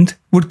and end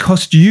would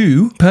cost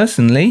you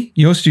personally,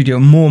 your studio,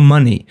 more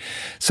money.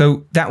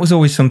 So that was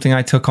always something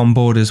I took on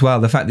board as well.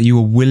 The fact that you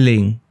were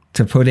willing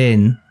to put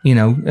in,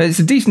 it's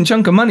a decent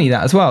chunk of money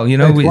that as well. It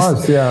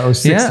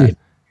was 60. Yeah.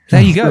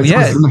 There you go.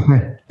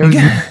 It was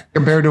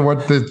compared to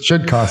what it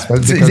should cost. Well,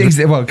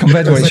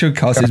 compared to what it should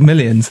cost is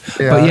millions.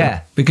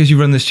 But because you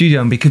run the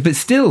studio, but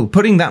still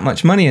putting that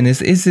much money in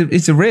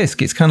is a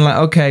risk. It's kind of like,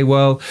 okay,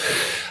 well,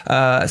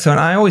 and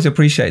I always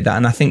appreciate that.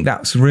 And I think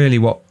that's really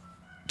what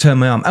turn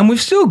my arm. And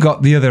we've still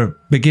got the other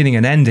beginning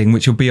and ending,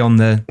 which will be on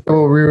the...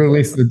 Oh,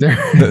 re-release the Dare.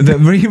 the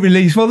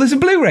re-release. Well, there's a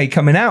Blu-ray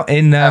coming out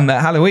in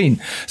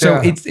Halloween.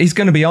 So it's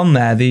going to be on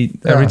there, the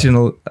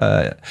original,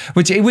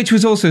 which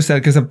was also said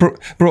because I brought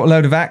a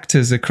load of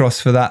actors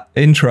across for that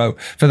intro,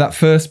 for that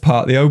first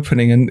part, the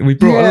opening, and we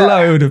brought a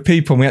load of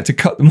people and we had to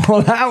cut them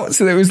all out.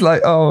 So it was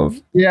like, oh...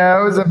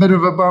 Yeah, it was a bit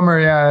of a bummer.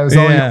 Yeah, it was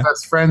all your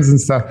best friends and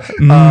stuff.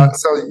 I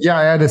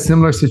had a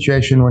similar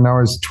situation when I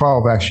was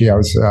 12, actually. I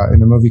was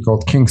in a movie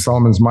called King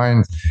Solomon's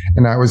Mines,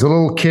 and I was a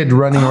little kid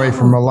running away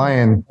from a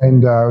lion,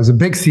 and it was a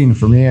big scene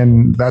for me.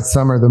 And that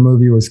summer the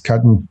movie was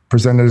cut and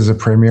presented as a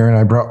premiere, and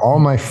I brought all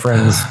my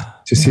friends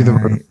to see the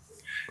movie,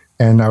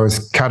 and I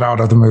was cut out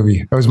of the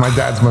movie. It was my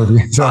dad's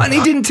movie. So, and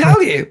he didn't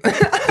tell you.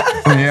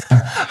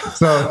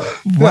 So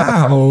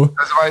wow,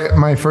 that's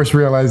my first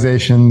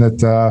realization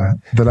that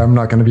I'm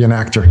not going to be an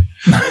actor.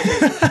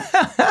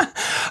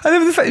 I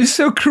love the fact it was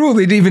so cruel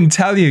they didn't even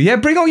tell you. Yeah,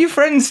 bring all your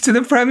friends to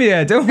the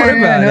premiere. Don't worry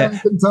about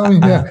it. Tell me,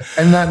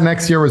 And that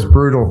next year was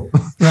brutal.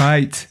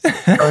 Right.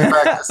 Going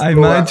back to school, I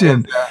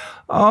imagine.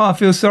 Oh, I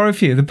feel sorry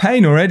for you. The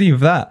pain already of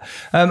that.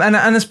 And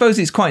I suppose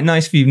it's quite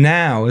nice for you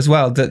now as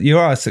well that you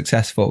are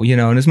successful,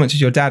 and as much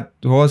as your dad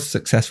was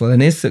successful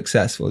and is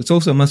successful, it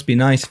also must be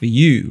nice for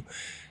you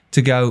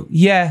to go,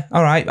 yeah,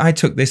 all right, I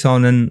took this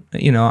on and,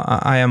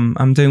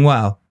 I'm doing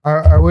well.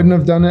 I wouldn't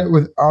have done it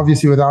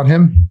obviously without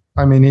him.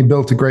 I mean, he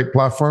built a great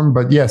platform,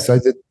 but yes, I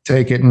did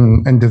take it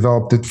and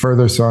developed it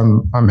further. So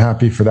I'm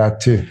happy for that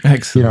too.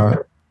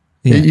 Excellent.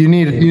 You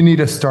need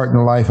a start in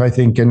life, I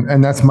think.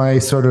 And that's my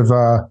sort of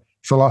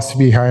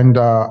philosophy behind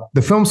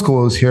the film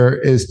schools here,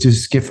 is to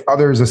just give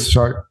others a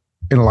start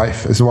in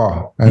life as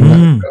well.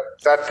 And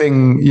that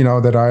thing,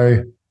 that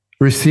I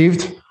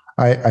received,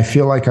 I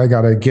feel like I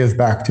got to give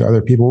back to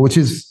other people, which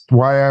is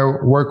why I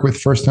work with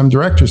first-time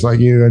directors like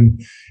you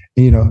and,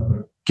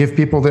 give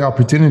people the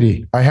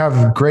opportunity. I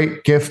have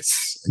great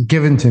gifts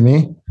given to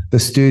me, the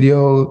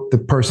studio, the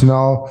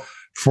personnel,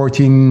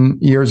 14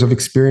 years of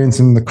experience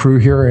in the crew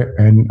here.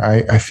 And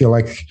I feel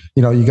like,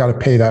 you got to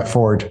pay that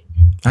forward.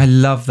 I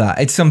love that.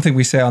 It's something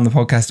we say on the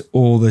podcast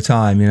all the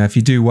time. If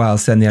you do well,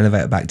 send the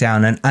elevator back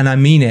down. And I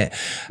mean it.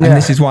 And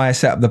this is why I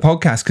set up the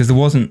podcast, because there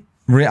wasn't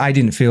I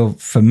didn't feel,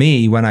 for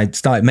me, when I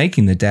started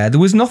making The Dare, there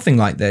was nothing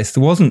like this.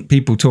 There wasn't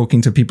people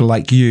talking to people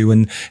like you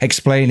and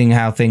explaining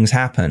how things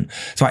happen.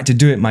 So I had to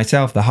do it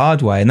myself the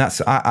hard way. And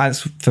that's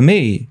for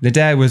me, The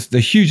Dare was the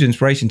huge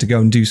inspiration to go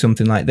and do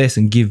something like this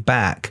and give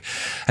back.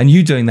 And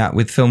you doing that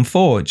with Film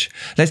Forge.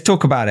 Let's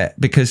talk about it,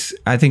 because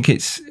I think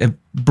it's a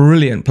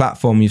brilliant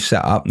platform you've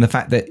set up. And the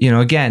fact that,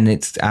 again,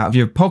 it's out of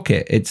your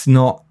pocket. It's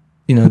not,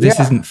 this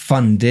isn't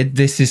funded.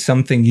 This is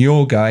something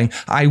you're going,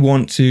 I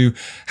want to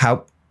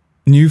help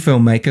new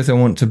filmmakers. I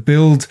want to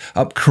build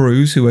up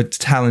crews who are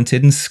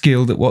talented and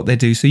skilled at what they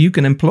do so you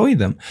can employ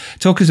them.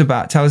 Tell us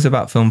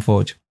about Film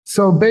Forge.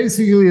 So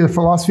basically, the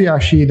philosophy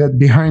actually that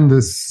behind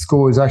this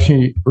school is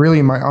actually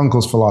really my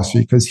uncle's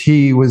philosophy, because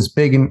he was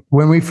big in,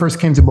 when we first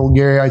came to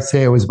Bulgaria, I'd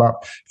say it was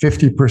about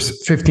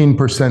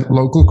 15%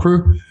 local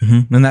crew.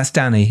 Mm-hmm. And that's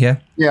Danny, yeah?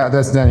 Yeah,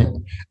 that's Danny.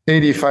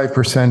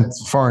 85%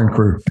 foreign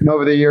crew. And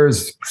over the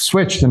years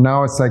switched, and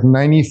now it's like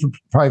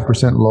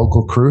 95%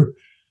 local crew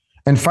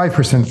and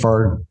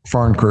 5%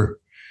 foreign crew.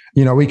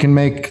 We can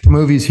make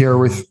movies here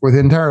with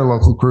entire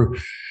local crew.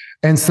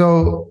 And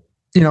so,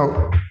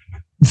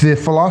 the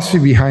philosophy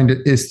behind it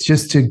is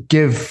just to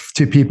give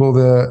to people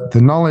the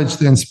knowledge,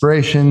 the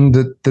inspiration,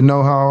 the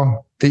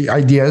know-how, the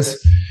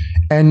ideas.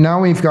 And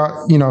now we've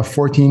got,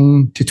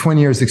 14 to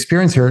 20 years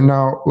experience here.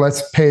 Now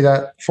let's pay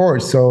that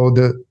forward. So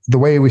the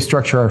way we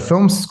structure our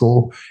film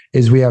school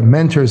is we have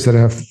mentors that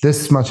have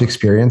this much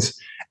experience,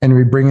 and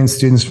we bring in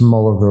students from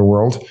all over the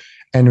world,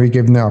 and we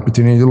give them the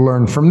opportunity to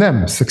learn from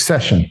them,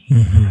 succession.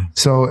 Mm-hmm.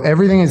 So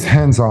everything is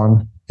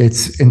hands-on.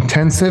 It's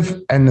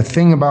intensive. And the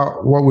thing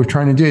about what we're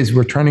trying to do is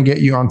we're trying to get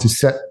you onto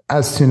set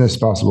as soon as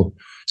possible.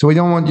 So we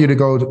don't want you to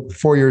go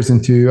 4 years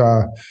into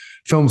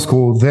film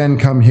school, then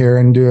come here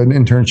and do an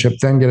internship,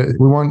 then get it.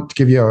 We want to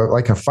give you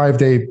a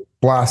 5-day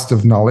blast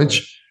of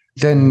knowledge,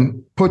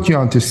 then put you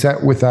onto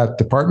set with that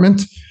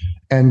department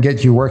and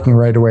get you working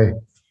right away.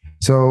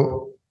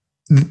 So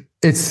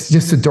it's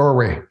just a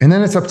doorway. And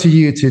then it's up to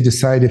you to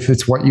decide if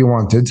it's what you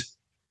wanted,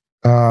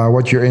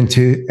 what you're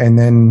into, and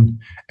then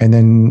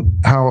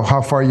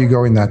how far you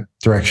go in that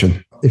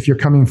direction. If you're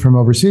coming from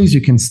overseas,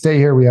 you can stay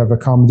here. We have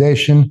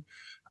accommodation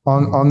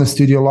on the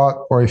studio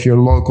lot, or if you're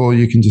local,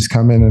 you can just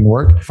come in and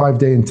work.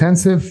 5-day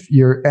intensive,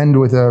 you end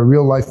with a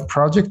real life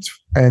project,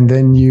 and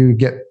then you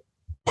get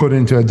put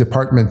into a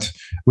department.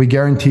 We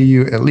guarantee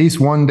you at least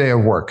 1 day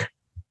of work.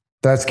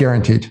 That's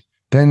guaranteed.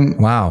 Then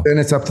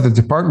it's up to the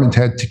department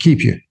head to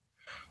keep you.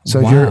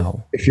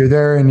 So if you're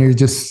there and you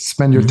just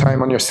spend your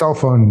time on your cell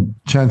phone,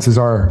 chances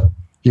are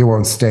you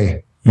won't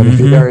stay. But if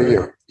you're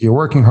there, you're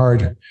working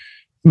hard,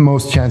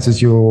 most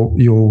chances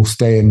you'll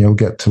stay and you'll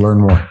get to learn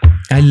more.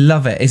 I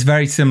love it. It's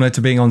very similar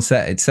to being on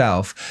set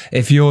itself.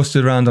 If you're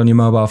stood around on your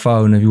mobile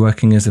phone, if you're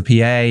working as a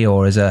PA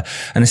or as an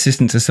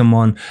assistant to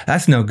someone,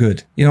 that's no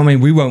good. You know what I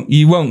mean?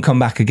 You won't come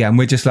back again.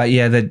 We're just like,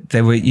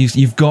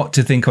 you've got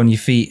to think on your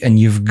feet, and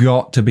you've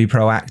got to be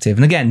proactive.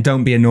 And again,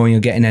 don't be annoying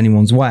or get in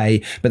anyone's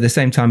way, but at the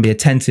same time, be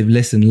attentive,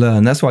 listen,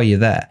 learn. That's why you're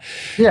there.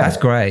 Yeah. That's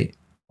great.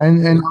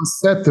 And on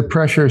set, the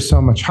pressure is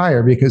so much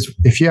higher, because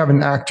if you have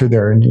an actor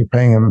there and you're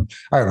paying him,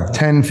 I don't know,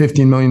 $10,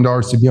 $15 million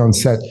to be on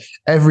set,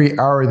 every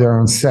hour they're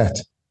on set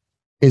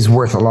is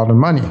worth a lot of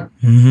money.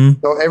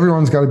 Mm-hmm. So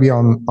everyone's got to be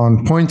on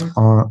point,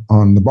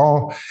 on the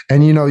ball.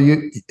 And,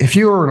 if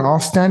you were an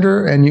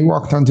off-stander and you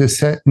walked onto a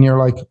set and you're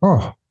like,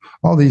 oh,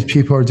 all these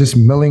people are just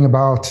milling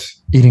about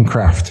eating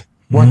craft.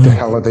 What the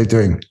hell are they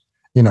doing?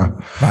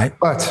 Right.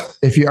 But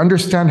if you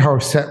understand how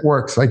a set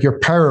works, like your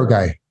pyro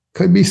guy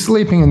could be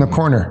sleeping in the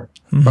corner.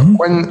 Mm-hmm.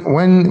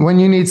 But when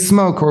you need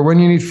smoke or when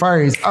you need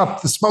fire, he's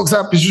up, the smoke's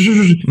up,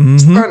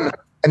 and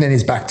then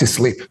he's back to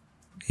sleep.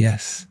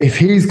 Yes. If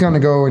he's going to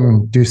go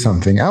and do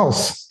something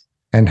else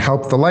and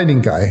help the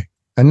lighting guy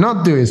and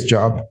not do his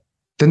job,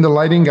 then the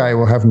lighting guy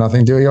will have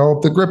nothing to do. He'll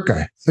help the grip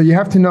guy. So you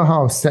have to know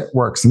how a set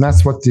works. And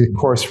that's what the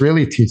course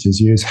really teaches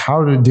you, is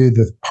how to do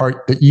the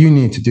part that you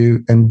need to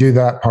do and do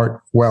that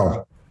part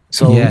well.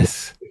 So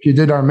if you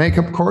did our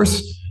makeup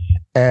course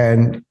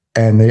and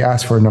they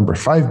asked for a number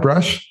 5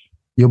 brush,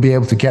 you'll be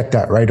able to get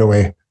that right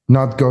away.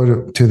 Not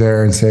go to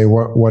there and say,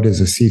 what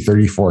is a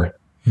C34?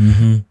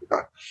 Mm-hmm.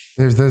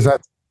 There's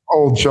that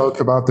old joke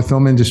about the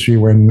film industry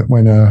when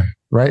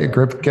a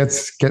grip get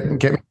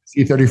me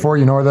C34.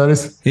 You know what that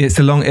is? It's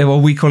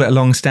we call it a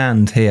long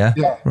stand here.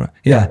 Yeah. Right.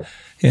 Yeah.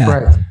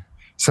 Right.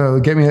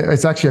 So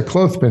it's actually a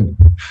clothespin.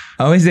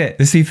 Oh, is it?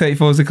 The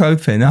C34 is a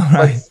clothespin. All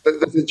right.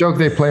 That's a joke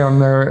they play on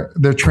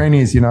their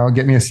trainees,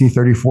 get me a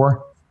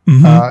C34.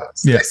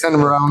 Mm-hmm. They send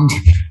them around.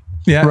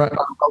 Yeah. Right.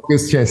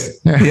 Chase.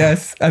 Yeah.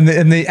 Yes. And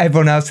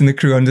everyone else in the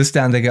crew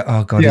understand. They go,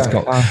 oh God, he's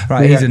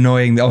got, he's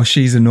annoying. Oh,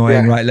 she's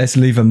annoying. Yeah. Right. Let's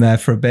leave him there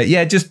for a bit.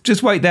 Yeah.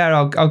 Just wait there.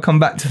 I'll come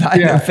back to that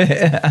in a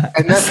bit.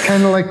 And that's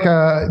kind of like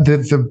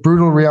the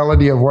brutal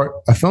reality of what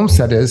a film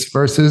set is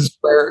versus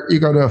where you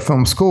go to a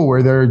film school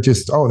where they're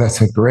just, oh,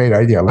 that's a great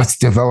idea. Let's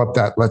develop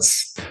that.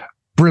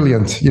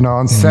 Brilliant.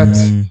 On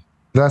set.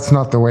 That's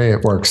not the way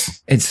it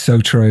works. It's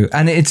so true.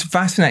 And it's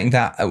fascinating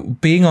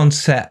that being on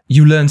set,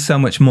 you learn so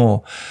much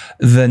more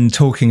than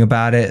talking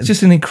about it. It's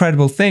just an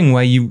incredible thing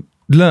where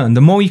learn.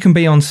 The more you can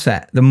be on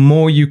set, the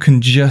more you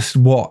can just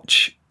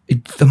watch,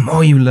 the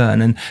more you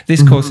learn. And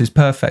this course is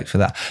perfect for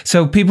that.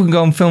 So people can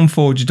go on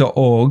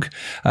filmforge.org.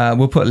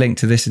 We'll put a link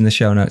to this in the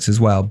show notes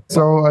as well.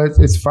 So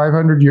it's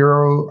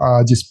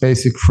 €500 just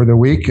basic for the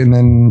week, and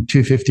then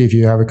 $250 if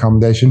you have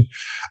accommodation.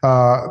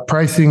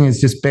 Pricing is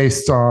just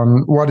based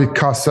on what it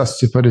costs us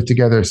to put it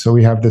together. So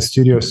we have the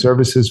studio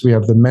services, we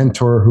have the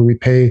mentor who we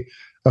pay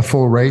a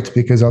full rate,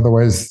 because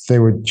otherwise they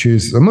would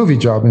choose a movie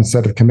job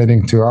instead of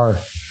committing to our.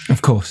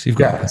 Of course, you've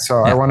got.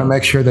 I want to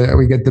make sure that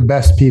we get the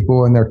best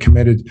people and they're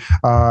committed.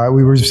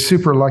 We were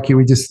super lucky.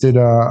 We just did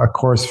a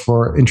course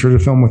for Intro to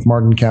Film with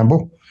Martin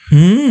Campbell.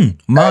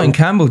 Martin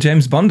Campbell,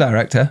 James Bond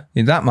director.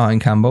 Is that Martin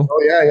Campbell?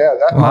 Oh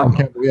yeah, Martin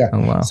Campbell. Yeah. Oh,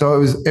 wow.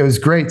 So it was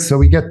great. So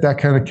we get that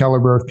kind of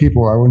caliber of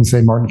people. I wouldn't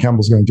say Martin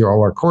Campbell's going to do all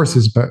our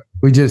courses, but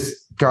we just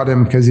got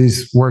him because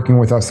he's working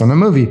with us on a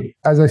movie.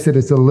 As I said,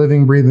 it's a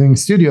living, breathing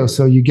studio.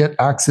 So you get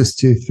access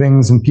to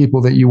things and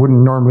people that you wouldn't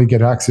normally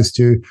get access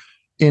to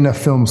in a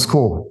film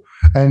school.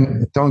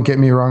 And don't get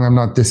me wrong, I'm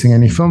not dissing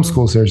any film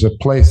schools. There's a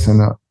place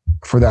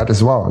for that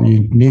as well.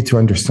 You need to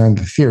understand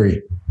the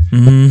theory.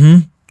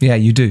 Mm-hmm. Yeah,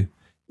 you do.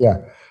 Yeah.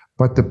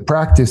 But the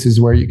practice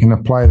is where you can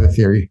apply the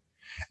theory.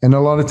 And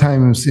a lot of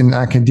times in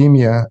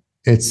academia,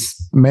 it's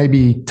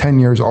maybe 10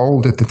 years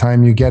old at the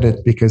time you get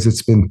it, because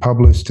it's been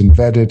published and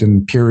vetted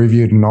and peer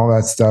reviewed and all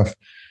that stuff.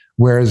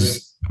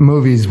 Whereas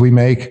movies we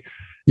make,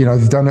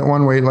 they've done it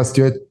one way, let's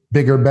do it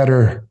bigger,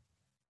 better.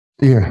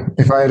 Yeah.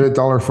 If I had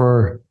 $1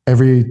 for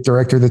every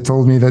director that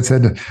told me, that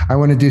said, I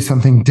want to do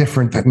something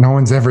different that no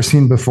one's ever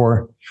seen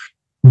before,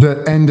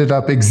 that ended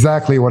up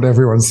exactly what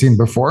everyone's seen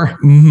before.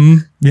 Mm-hmm.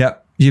 Yeah.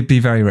 You'd be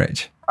very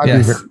rich.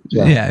 I'd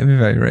be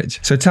very rich.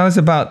 So tell us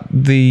about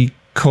the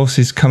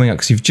courses coming up,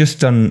 because you've just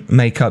done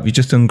makeup, you've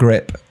just done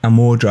grip and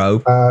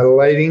wardrobe.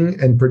 Lighting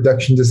and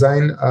production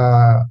design.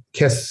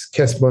 Kes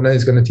Bonet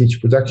is going to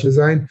teach production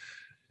design.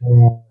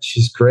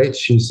 She's great.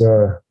 She's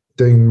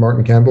doing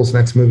Martin Campbell's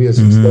next movie as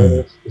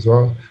Expendables as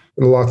well.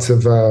 Lots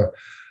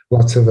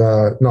of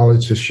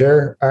knowledge to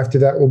share. After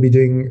that, we'll be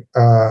doing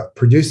a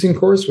producing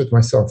course with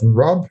myself and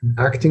Rob, an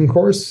acting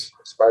course,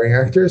 aspiring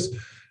actors.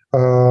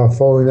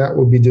 Following that,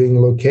 we'll be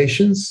doing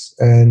locations.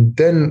 And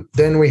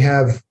then we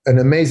have an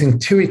amazing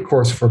 2-week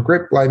course for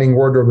grip, lighting,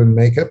 wardrobe, and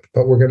makeup.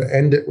 But we're going to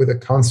end it with a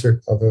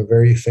concert of a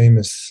very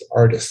famous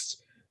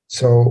artist.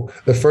 So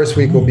the first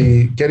week will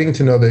be getting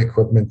to know the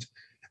equipment.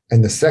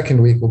 And the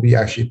second week will be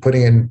actually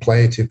putting it in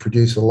play to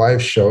produce a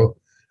live show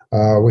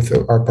with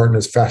our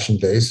partners, Fashion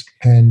Days.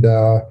 And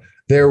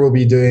there we'll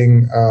be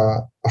doing a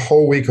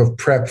whole week of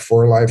prep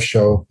for a live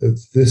show.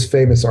 This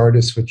famous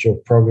artist, which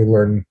you'll probably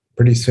learn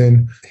pretty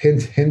soon.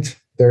 Hint, hint,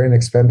 they're in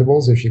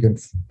Expendables, if you can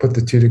put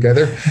the two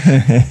together.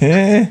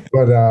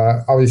 But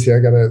obviously, I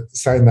got to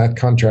sign that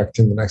contract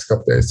in the next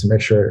couple of days to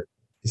make sure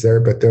he's there.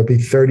 But there'll be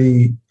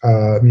 30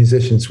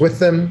 musicians with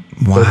them.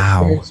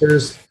 Wow.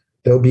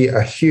 There'll be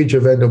a huge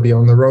event. It'll be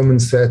on the Roman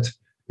set.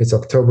 It's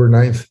October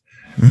 9th.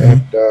 Mm-hmm.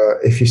 And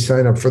if you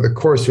sign up for the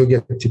course, you'll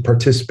get to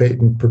participate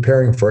in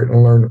preparing for it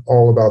and learn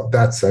all about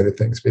that side of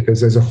things, because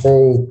there's a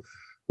whole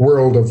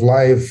world of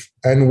live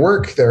and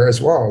work there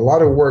as well. A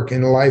lot of work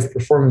in live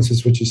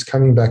performances, which is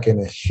coming back in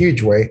a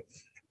huge way.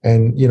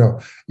 And,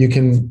 you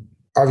can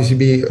obviously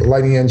be a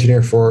lighting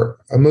engineer for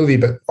a movie,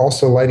 but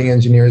also lighting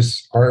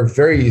engineers are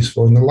very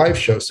useful in the live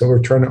show. So we're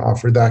trying to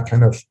offer that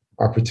kind of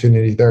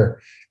opportunity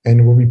there.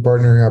 And we'll be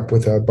partnering up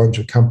with a bunch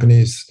of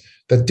companies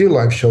that do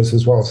live shows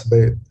as well. So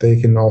they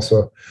can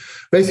also,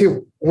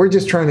 basically, we're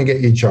just trying to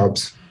get you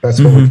jobs. That's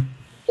what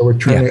we're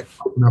trying to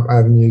open up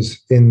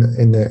avenues in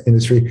the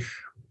industry.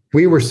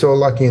 We were so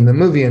lucky in the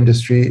movie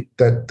industry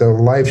that the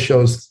live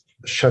shows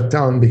shut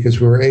down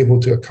because we were able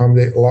to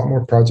accommodate a lot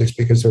more projects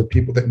because there were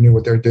people that knew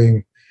what they're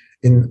doing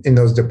in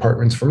those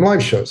departments from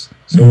live shows.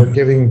 So we're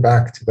giving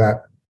back to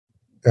that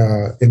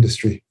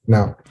industry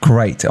now.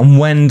 Great. And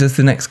when does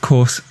the next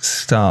course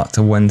start,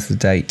 or when's the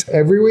date?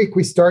 Every week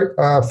we start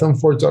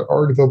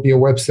filmforge.org. There'll be a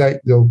website.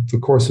 The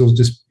course will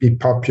just be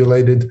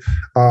populated.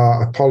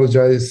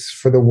 Apologize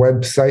for the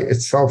website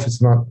itself. It's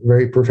not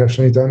very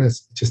professionally done. It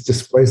just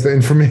displays the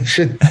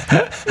information.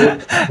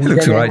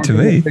 Looks right to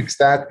me. Fix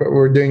that, but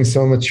we're doing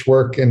so much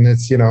work, and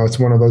it's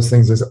one of those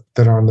things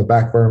that are on the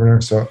back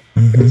burner. So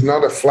it's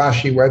not a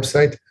flashy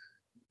website,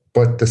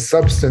 but the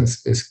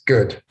substance is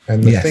good,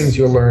 and the things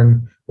you'll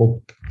learn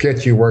will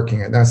get you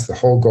working. And that's the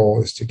whole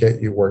goal, is to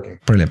get you working.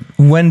 Brilliant.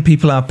 When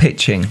people are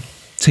pitching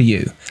to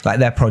you, like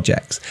their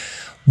projects,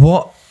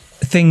 what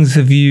things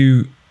have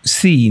you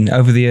seen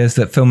over the years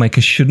that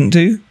filmmakers shouldn't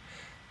do?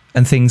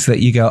 And things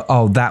that you go,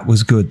 oh, that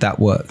was good, that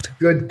worked?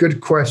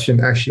 Good question,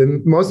 actually.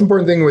 The most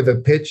important thing with a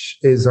pitch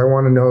is I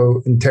want to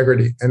know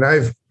integrity. And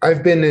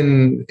I've been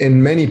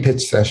in many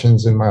pitch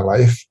sessions in my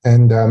life.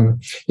 And, a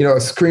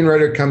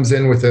screenwriter comes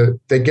in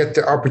they get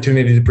the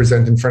opportunity to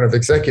present in front of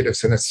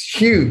executives, and it's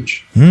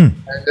huge. And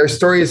their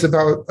story is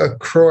about a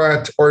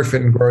Croat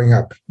orphan growing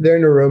up. They're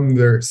in a room,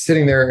 they're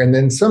sitting there, and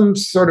then some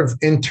sort of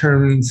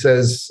intern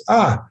says,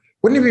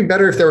 wouldn't it be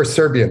better if they were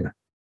Serbian?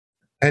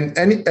 And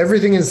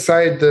everything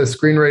inside the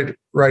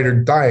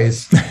screenwriter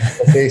dies.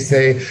 They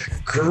say,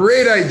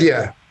 great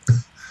idea.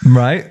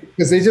 Right.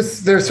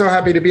 Because they're so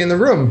happy to be in the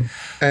room.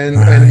 And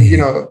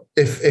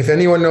if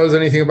anyone knows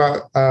anything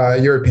about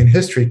European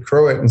history,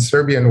 Croat and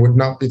Serbian would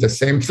not be the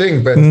same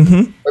thing, but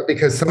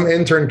because some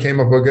intern came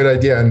up with a good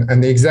idea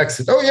and the exec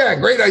said, oh yeah,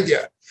 great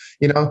idea.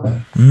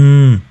 The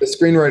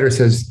screenwriter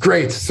says,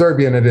 great,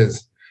 Serbian it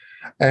is.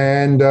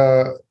 And,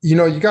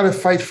 you got to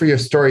fight for your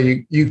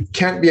story. You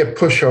can't be a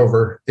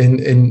pushover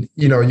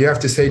you have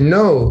to say,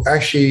 no,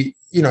 actually,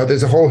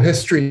 there's a whole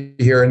history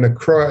here, and the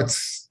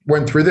Croats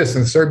went through this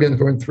and the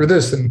Serbians went through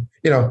this. And,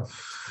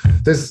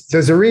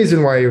 there's a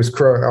reason why he was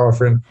Croat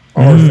orphan.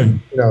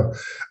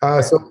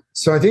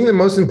 So I think the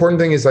most important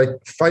thing is like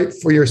fight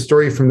for your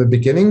story from the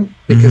beginning,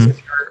 because if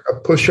you're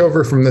a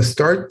pushover from the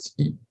start,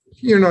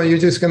 you're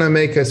just going to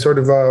make a sort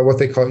of what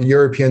they call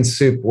European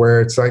soup,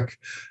 where it's like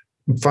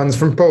funds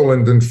from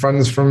Poland and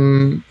funds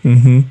from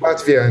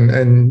Latvia.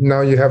 And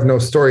now you have no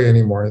story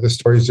anymore. The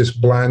story is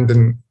just bland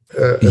and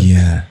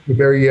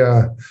very,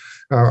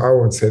 I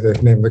won't say the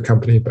name of the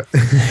company, but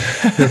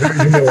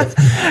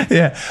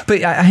yeah.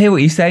 But I hear what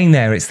you're saying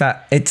there.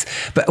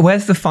 But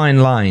where's the fine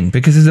line?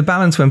 Because there's a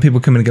balance when people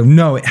come in and go,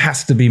 no, it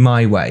has to be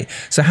my way.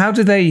 So how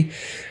do they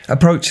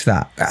approach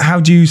that? How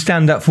do you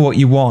stand up for what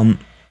you want?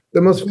 The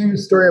most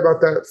famous story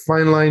about that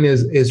fine line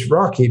is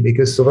Rocky,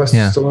 because Sylvester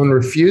Stallone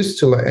refused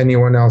to let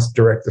anyone else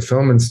direct the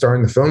film and star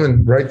in the film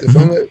and write the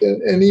film,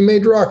 and he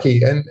made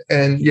Rocky. And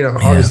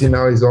obviously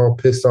now he's all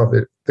pissed off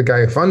at the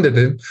guy who funded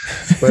him,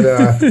 but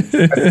at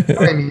the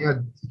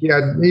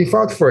time he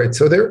fought for it.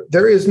 So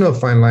there is no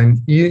fine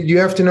line. You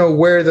have to know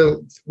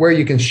where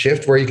you can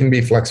shift, where you can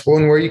be flexible,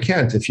 and where you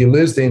can't. If you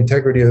lose the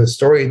integrity of the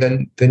story,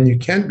 then you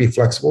can't be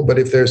flexible. But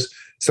if there's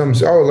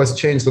let's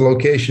change the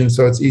location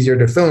so it's easier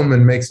to film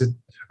and makes it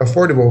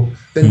affordable,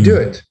 then do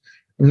it.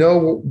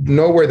 Know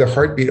where the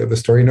heartbeat of the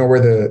story, know where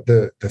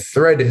the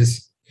thread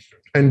is,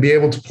 and be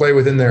able to play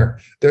within there.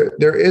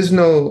 There is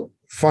no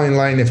fine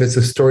line if it's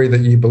a story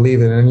that you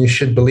believe in, and you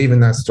should believe in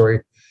that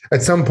story.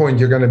 At some point,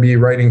 you're going to be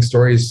writing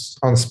stories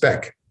on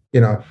spec.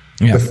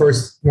 The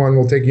first one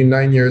will take you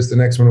 9 years, the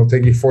next one will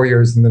take you 4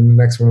 years, and then the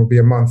next one will be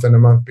a month and a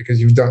month, because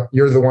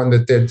you're the one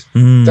that did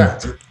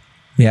that.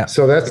 Yeah.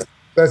 So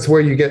that's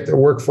where you get to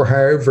work for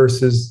hire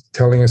versus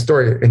telling a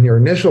story. In your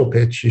initial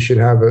pitch, you should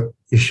have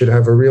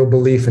a real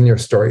belief in your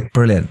story.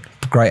 Brilliant.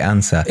 Great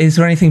answer. Is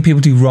there anything people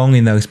do wrong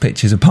in those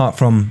pitches, apart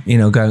from,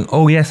 going,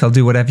 oh yes, I'll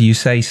do whatever you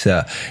say,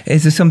 sir?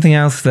 Is there something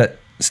else that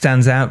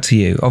stands out to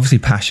you? Obviously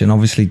passion,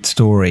 obviously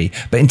story,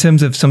 but in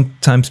terms of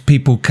sometimes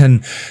people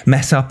can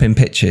mess up in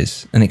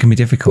pitches and it can be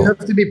difficult. You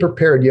have to be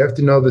prepared. You have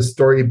to know the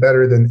story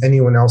better than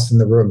anyone else in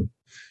the room.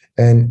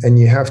 And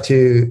you have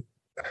to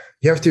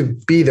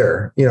be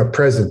there,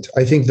 present.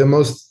 I think the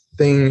most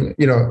thing,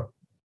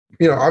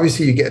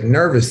 obviously you get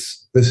nervous.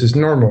 This is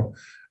normal,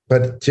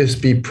 but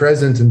just be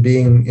present and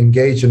being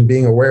engaged and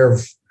being aware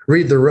of,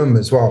 read the room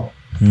as well.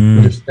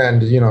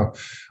 Understand,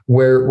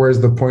 where's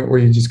the point where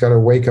you just got to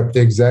wake up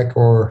the exec,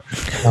 or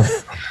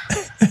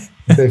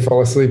they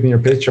fall asleep in your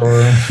pitch,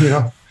 or,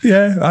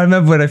 Yeah, I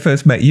remember when I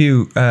first met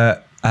you, and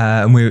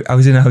I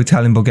was in a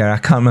hotel in Bulgaria. I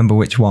can't remember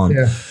which one.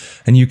 Yeah.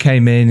 And you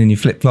came in in your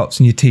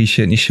flip-flops and your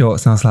T-shirt and your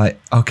shorts, and I was like,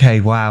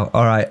 okay, wow,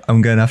 all right,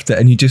 I'm going after it.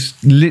 And you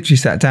just literally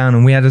sat down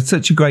and we had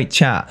such a great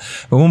chat.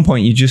 But at one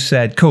point you just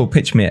said, cool,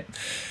 pitch me it.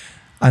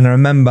 And I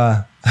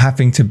remember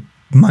having to,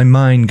 my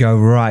mind go,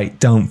 right,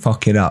 don't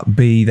fuck it up,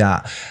 be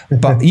that.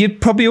 But you'd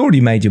probably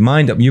already made your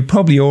mind up. You're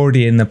probably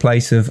already in the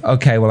place of,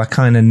 okay, well, I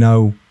kind of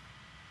know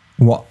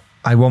what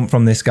I want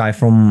from this guy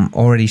from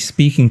already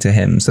speaking to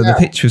him. So the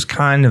pitch was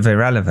kind of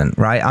irrelevant,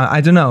 right? I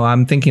don't know.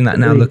 I'm thinking that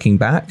now looking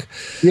back.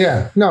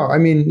 Yeah, no, I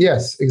mean,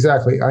 yes,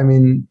 exactly. I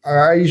mean,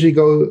 I usually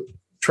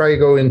try to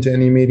go into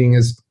any meeting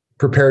as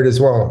prepared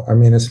as well. I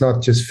mean, it's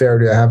not just fair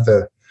to have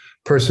the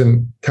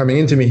person coming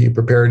into me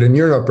prepared and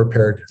you're not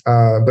prepared.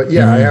 But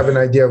I have an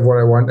idea of what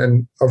I want,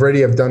 and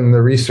already I've done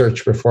the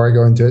research before I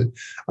go into it.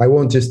 I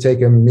won't just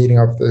take a meeting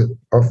off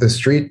the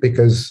street,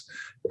 because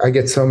I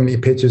get so many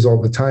pitches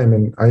all the time,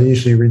 and I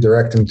usually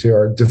redirect them to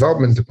our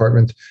development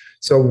department.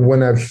 So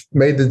when I've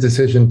made the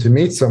decision to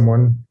meet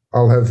someone,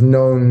 I'll have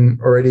known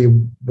already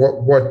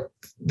what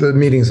the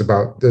meeting's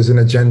about. There's an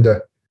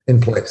agenda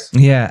in place.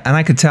 Yeah, and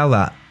I could tell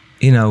that,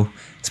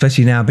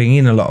 especially now being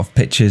in a lot of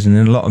pitches and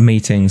in a lot of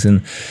meetings,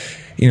 and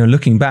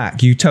looking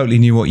back, you totally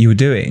knew what you were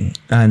doing,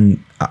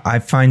 and I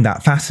find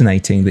that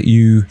fascinating. That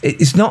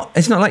it's not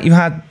like you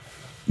had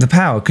the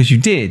power, because you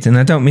did, and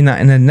I don't mean that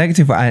in a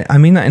negative way. I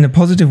mean that in a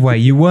positive way.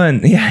 You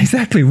weren't,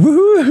 exactly.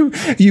 Woo!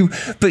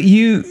 But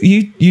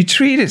you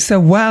treated it so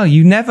well.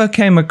 You never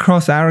came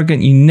across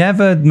arrogant. You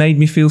never made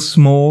me feel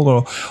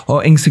small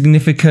or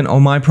insignificant, or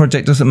my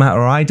project doesn't matter,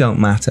 or I don't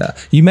matter.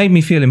 You made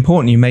me feel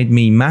important. You made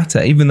me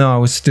matter, even though I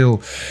was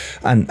still,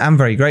 and I'm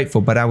very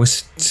grateful, but I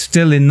was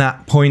still in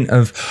that point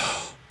of,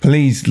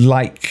 please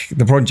like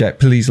the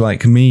project, please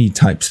like me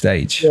type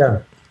stage.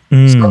 Yeah.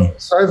 So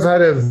I've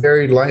had a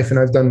varied life, and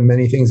I've done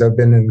many things. I've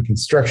been in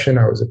construction.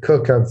 I was a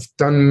cook. I've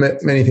done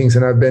many things,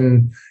 and I've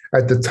been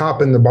at the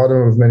top and the bottom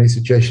of many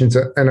situations.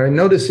 And I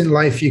notice in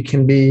life, you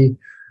can be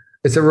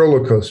it's a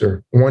roller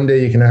coaster. One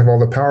day you can have all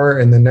the power,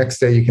 and the next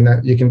day you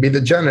can be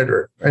the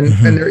janitor, and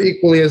they're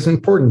equally as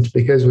important,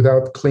 because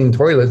without clean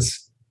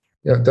toilets,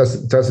 it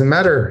doesn't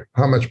matter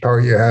how much power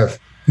you have.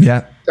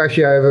 Yeah.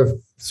 Actually, I have a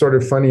sort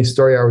of funny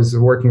story. I was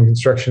working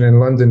construction in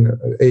London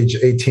at age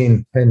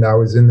 18, and I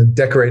was in the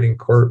decorating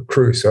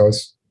crew, so I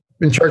was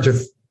in charge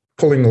of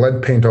pulling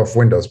lead paint off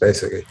windows,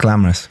 basically.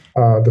 Glamorous.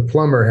 The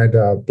plumber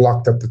had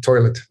blocked up the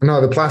toilet.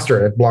 No, the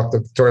plasterer had blocked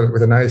up the toilet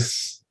with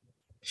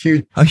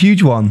a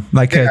huge one,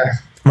 like a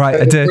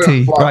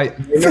dirty, right.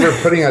 I remember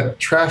putting a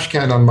trash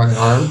can on my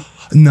arm.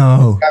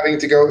 No. Having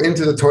to go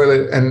into the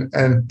toilet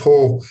and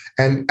pull.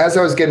 And as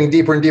I was getting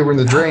deeper and deeper in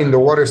the drain, the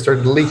water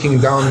started leaking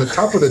down the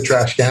top of the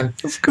trash can.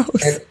 Of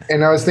course.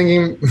 And I was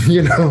thinking,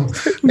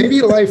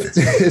 maybe life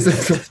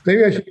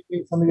maybe I should be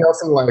doing something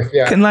else in life.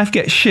 Yeah. Can life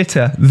get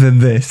shitter than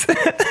this?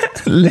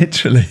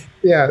 Literally.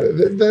 Yeah,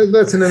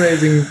 that's an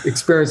amazing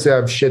experience to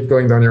have shit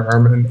going down your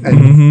arm,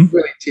 and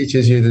really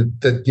teaches you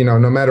that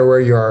no matter where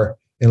you are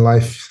in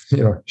life,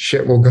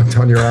 shit will go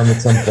down your arm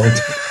at some point.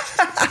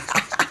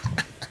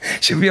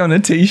 Should be on a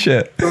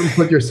t-shirt. Don't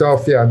put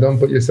yourself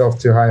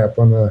too high up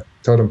on the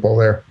totem pole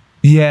there.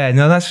 Yeah,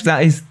 no,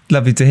 that is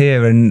lovely to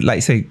hear, and like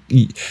you say,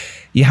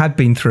 you had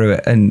been through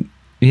it, and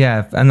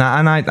yeah, and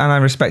I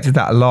respected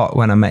that a lot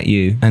when I met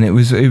you, and it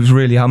was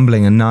really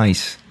humbling and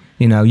nice.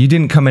 You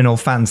didn't come in all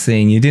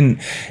fancy, and you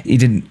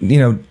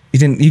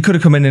could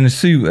have come in a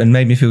suit and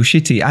made me feel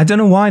shitty. I don't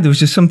know why. There was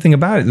just something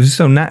about it. It was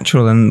so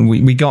natural, and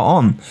we got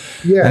on.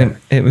 Yeah, and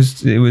it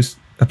was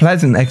a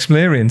pleasant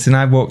experience, and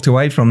I walked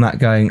away from that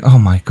going, oh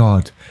my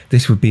God,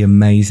 this would be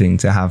amazing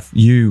to have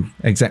you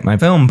exec my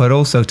film, but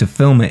also to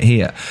film it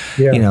here,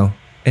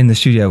 in the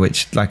studio,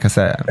 which, like I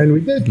said, and we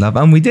did.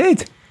 And we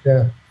did.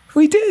 Yeah.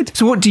 We did.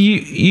 So what do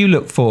you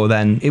look for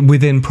then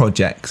within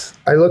projects?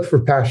 I look for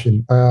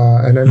passion.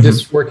 And I'm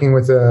just working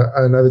with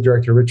another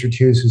director, Richard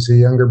Hughes, who's a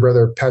younger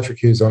brother of Patrick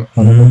Hughes on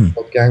a movie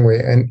called Gangway.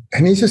 And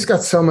he's just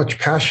got so much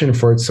passion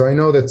for it. So I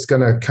know that's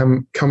going to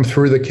come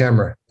through the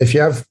camera. If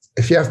you have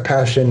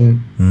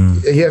passion,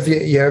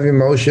 you have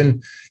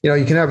emotion,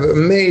 you can have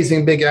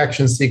amazing big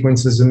action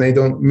sequences and they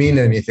don't mean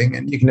anything.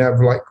 And you can have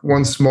like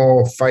one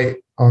small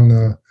fight on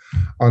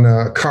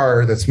a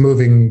car that's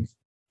moving,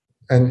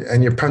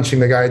 and you're punching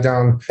the guy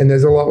down, and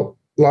there's a lot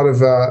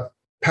of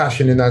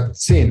passion in that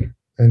scene.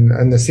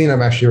 And the scene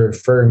I'm actually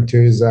referring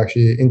to is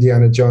actually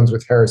Indiana Jones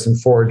with Harrison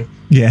Ford.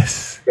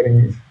 Yes.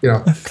 Getting, I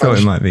thought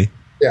it might be.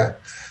 Yeah.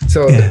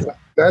 So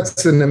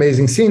that's an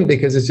amazing scene,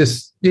 because it's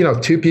just,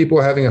 two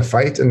people having a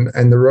fight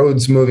and the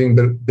road's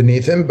moving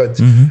beneath him. But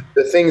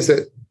the things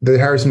that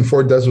Harrison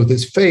Ford does with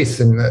his face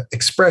and the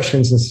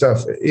expressions and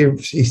stuff,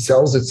 he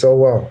sells it so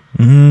well.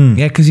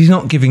 Yeah, because he's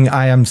not giving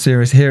I am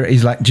serious here.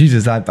 He's like,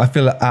 Jesus, I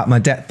feel at my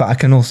depth, but I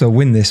can also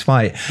win this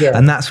fight. Yeah.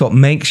 And that's what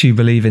makes you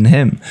believe in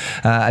him.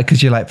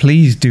 Because you're like,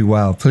 please do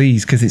well,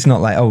 please. Because it's not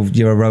like, oh,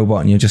 you're a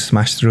robot and you'll just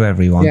smash through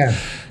everyone. Yeah.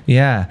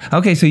 Yeah.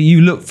 Okay, so you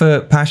look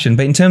for passion.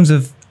 But in terms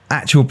of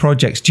actual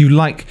projects, do you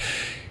like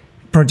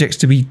projects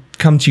to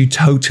come to you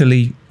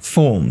totally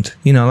formed?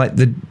 Like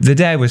the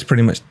Dare was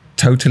pretty much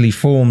totally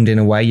formed in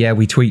a way. Yeah,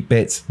 we tweaked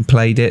bits and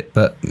played it,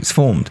 but it's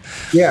formed.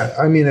 Yeah,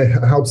 I mean, it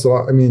helps a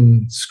lot. I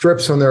mean,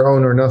 scripts on their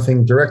own are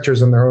nothing,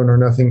 directors on their own are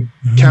nothing,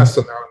 cast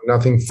on their own,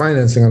 nothing,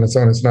 financing on its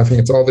own, it's nothing.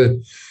 It's all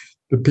the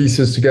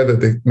pieces together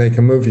that make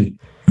a movie.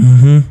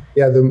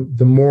 Yeah,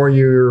 the more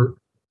you're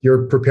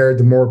prepared,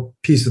 the more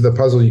pieces of the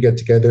puzzle you get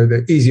together,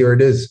 the easier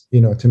it is,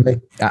 to make.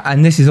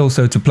 And this is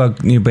also to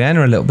plug New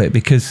Bayana a little bit,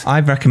 because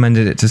I've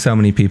recommended it to so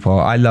many people.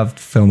 I loved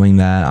filming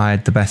there. I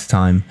had the best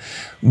time.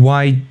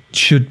 Why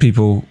should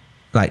people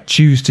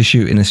choose to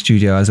shoot in a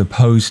studio as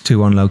opposed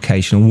to on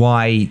location?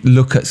 Why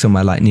look at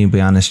somewhere like New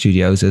Bayana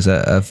Studios as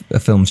a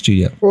film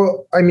studio?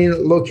 Well, I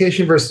mean,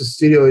 location versus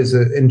studio is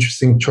an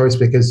interesting choice,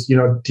 because,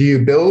 do you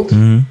build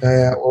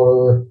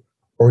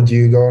or do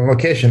you go on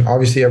location?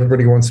 Obviously,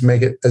 everybody wants to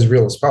make it as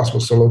real as possible.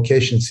 So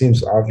location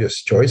seems the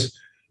obvious choice.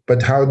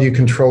 But how do you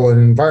control an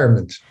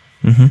environment?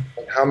 And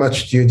how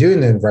much do you do in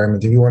the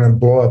environment? If you want to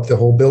blow up the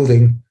whole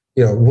building,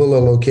 will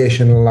a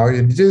location allow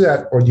you to do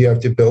that? Or do you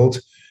have to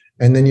build?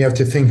 And then you have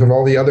to think of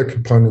all the other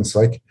components,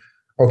 like,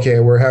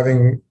 okay, we're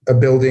having a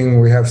building,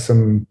 we have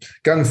some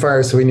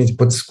gunfire, so we need to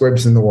put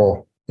squibs in the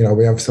wall.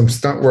 We have some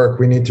stunt work,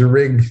 we need to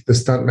rig the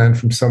stuntman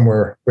from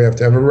somewhere. We have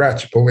to have a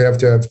ratchet, but we have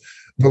to have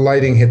the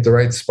lighting hit the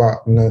right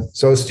spot. And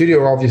so a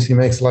studio obviously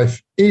makes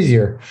life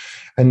easier.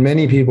 And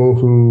many people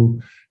who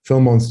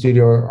film on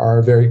studio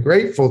are very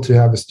grateful to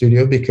have a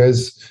studio,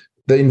 because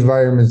the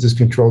environment is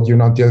controlled. You're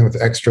not dealing with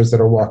extras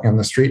that are walking on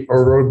the street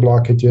or road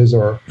blockages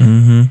or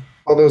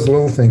all those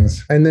little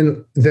things. And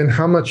then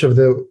how much of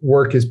the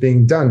work is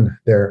being done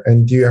there?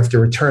 And do you have to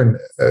return?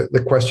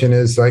 The question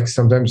is, like,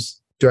 sometimes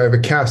do I have a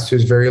cast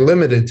who's very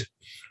limited?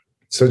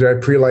 So do I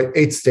pre-light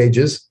 8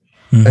 stages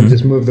and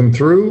just move them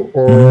through,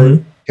 or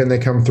can they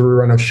come through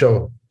run a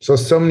show?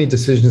 So many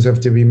decisions have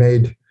to be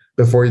made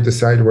before you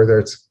decide whether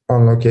it's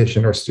on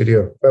location or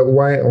studio. But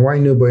why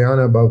New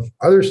Bayana above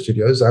other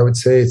studios? I would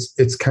say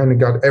it's kind of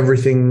got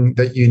everything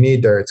that you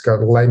need there. It's got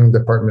a lighting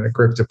department, a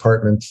grip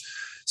department,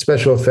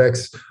 special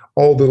effects,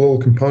 all the little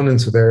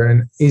components are there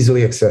and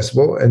easily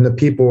accessible, and the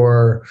people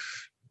are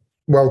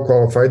well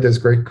qualified. There's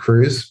great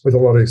crews with a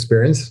lot of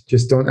experience.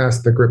 Just don't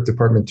ask the grip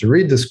department to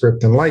read the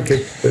script and like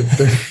it.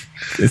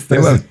 Yes, they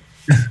won't.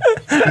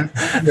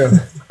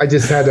 I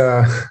just had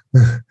a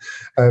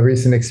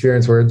recent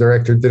experience where a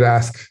director did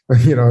ask,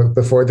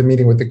 before the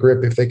meeting with the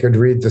grip, if they could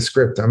read the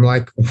script. I'm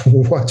like,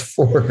 what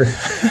for?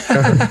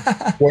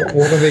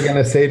 What are they going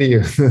to say to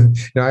you?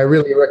 I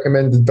really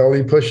recommend the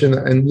dolly push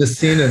in this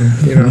scene, and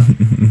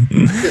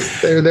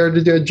they're there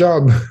to do a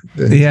job.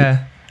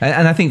 Yeah,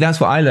 and I think that's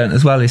what I learned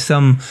as well.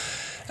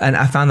 And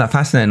I found that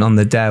fascinating on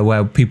The Dare, where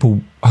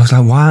I was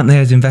like, why aren't they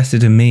as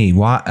invested in me?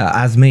 Why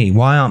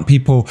aren't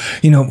people,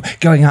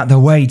 going out their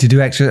way to do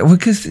extra? Well,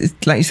 because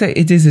like you say,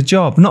 it is a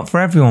job, not for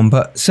everyone,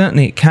 but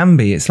certainly it can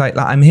be. It's like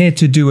I'm here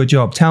to do a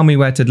job. Tell me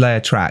where to lay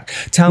a track.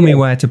 Tell me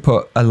where to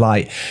put a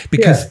light,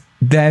 because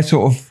they're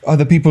sort of,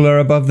 other people are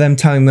above them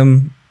telling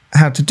them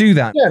how to do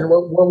that. Yeah, and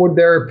what would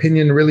their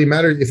opinion really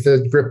matter if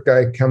the grip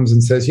guy comes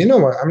and says, you know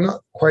what, I'm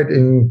not quite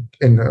in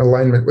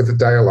alignment with the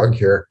dialogue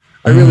here.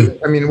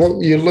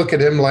 You look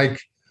at him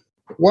like,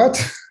 what?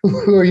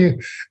 Who are you?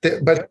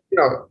 But,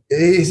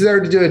 he's there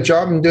to do a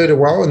job and do it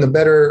well. And the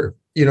better,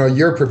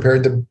 you're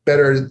prepared, the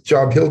better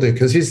job he'll do.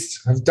 Because he's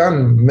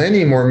done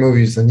many more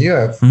movies than you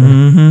have.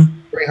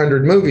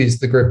 300 movies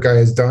the grip guy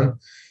has done.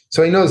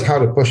 So he knows how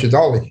to push a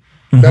dolly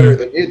better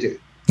than you do.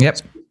 Yep.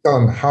 So tell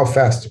him how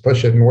fast to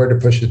push it and where to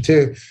push it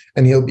to,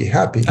 and he'll be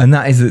happy. And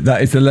that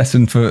is the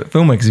lesson for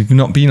filmmakers. If you've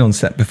not been on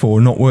set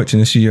before, not worked in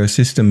a studio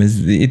system,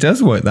 it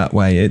does work that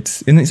way.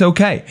 It's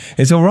okay.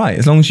 It's all right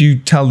as long as you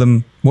tell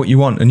them what you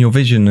want and your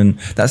vision, and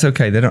that's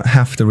okay. They don't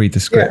have to read the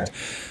script.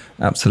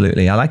 Yeah.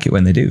 Absolutely. I like it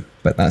when they do,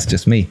 but that's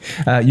just me.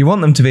 You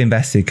want them to be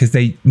invested because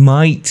they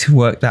might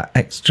work that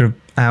extra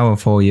hour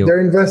for you. They're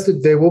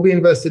invested. They will be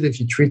invested if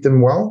you treat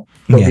them well.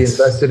 They'll be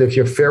invested if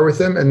you're fair with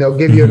them, and they'll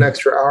give you an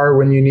extra hour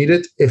when you need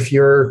it if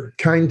you're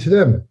kind to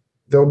them.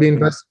 They'll be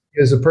invested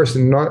as a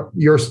person, not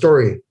your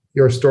story.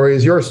 Your story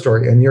is your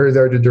story, and you're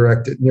there to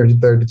direct it, and you're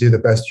there to do the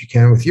best you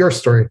can with your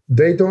story.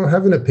 They don't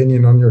have an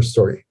opinion on your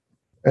story,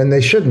 and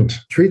they shouldn't.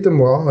 Treat them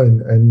well,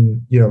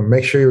 and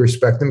make sure you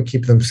respect them,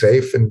 keep them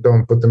safe, and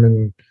don't put them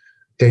in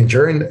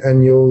danger.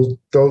 And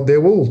they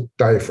will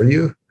die for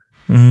you.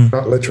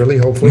 Not literally,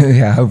 hopefully.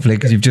 Yeah, hopefully,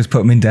 because you've just put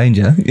them in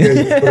danger.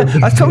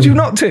 I told you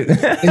not to.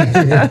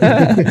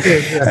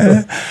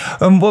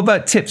 What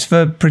about tips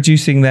for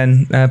producing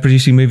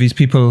movies?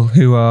 People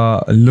who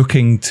are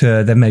looking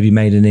to, then maybe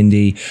made an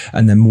indie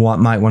and then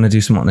might want to do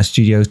something on a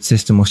studio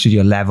system or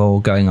studio level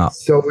going up.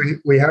 So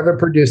we have a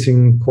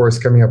producing course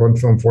coming up on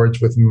Film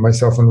Forge with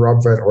myself and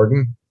Rob Van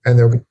Orden, and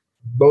there'll be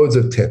loads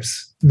of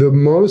tips. The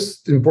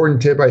most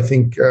important tip, I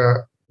think,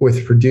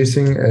 with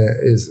producing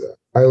is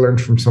I learned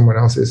from someone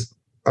else is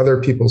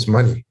other people's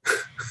money.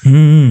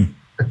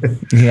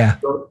 Yeah.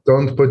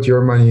 Don't put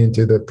your money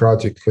into the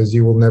project because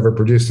you will never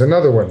produce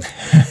another one.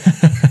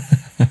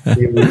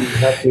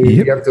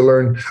 You have to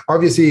learn.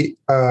 Obviously,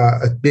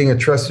 being a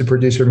trusted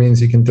producer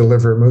means you can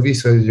deliver a movie.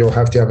 So you'll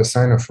have to have a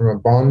sign off from a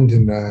bond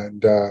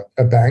and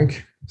a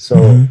bank. So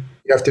you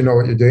have to know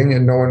what you're doing,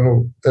 and no one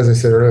will, as I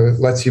said earlier,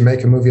 lets you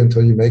make a movie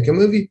until you make a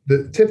movie.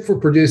 The tip for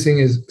producing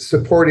is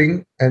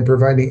supporting and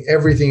providing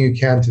everything you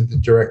can to the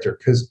director,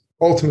 because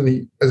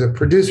ultimately, as a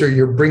producer,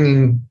 you're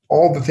bringing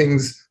all the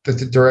things that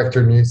the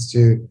director needs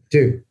to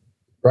do,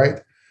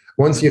 right?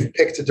 Once you've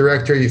picked a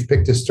director, you've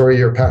picked a story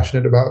you're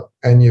passionate about,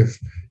 and you've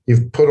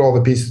put all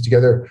the pieces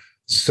together,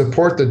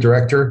 support the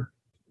director.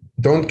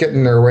 Don't get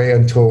in their way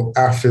until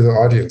after the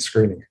audience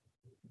screening,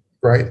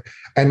 right?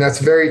 And that's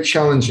very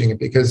challenging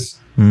because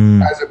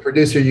as a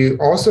producer, you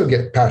also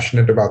get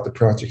passionate about the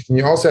project and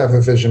you also have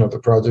a vision of the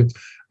project.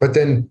 But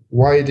then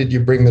why did you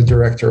bring the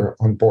director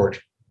on board?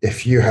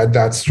 If you had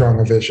that strong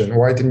a vision,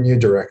 why didn't you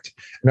direct?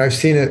 And I've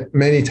seen it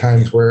many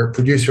times where a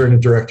producer and a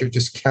director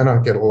just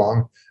cannot get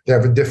along. They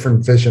have a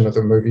different vision of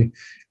the movie.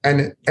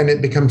 And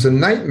it becomes a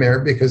nightmare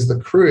because the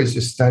crew is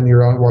just standing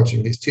around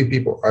watching these two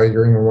people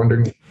arguing and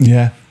wondering.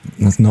 Yeah,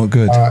 that's not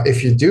good.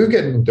 If you do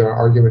get into an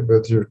argument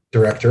with your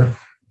director,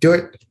 do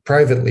it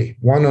privately,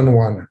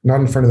 one-on-one, not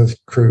in front of the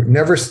crew.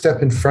 Never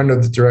step in front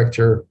of the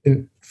director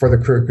for the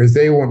crew because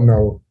they won't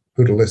know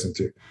who to listen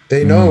to.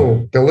 They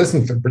know they'll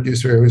listen to the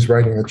producer who's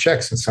writing the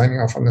checks and signing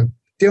off on the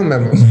deal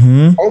memos.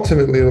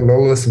 Ultimately,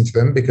 they'll listen to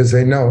them because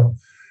they know,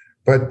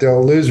 but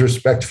they'll lose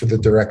respect for the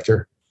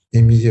director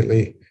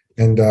immediately.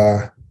 And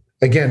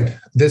again,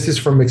 this is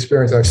from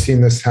experience. I've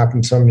seen this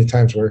happen so many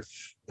times where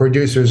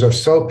producers are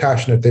so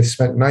passionate. They've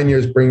spent 9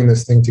 years bringing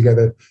this thing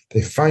together.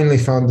 They finally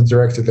found the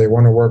director they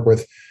want to work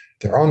with.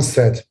 They're on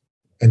set,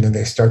 and then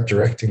they start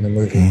directing the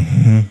movie.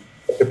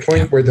 At the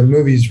point where the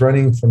movie's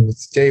running from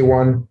its day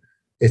one,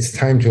 it's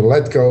time to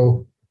let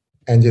go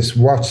and just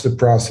watch the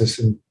process.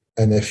 And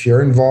if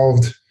you're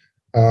involved,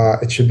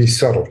 it should be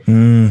subtle.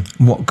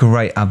 What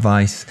great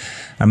advice.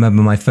 I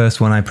remember my first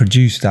one I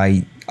produced,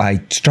 I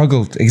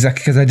struggled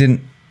exactly because I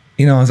didn't,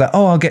 I was like,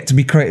 oh, I'll get to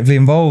be creatively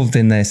involved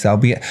in this.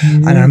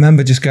 And I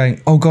remember just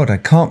going, oh God, I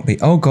can't be.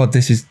 Oh God,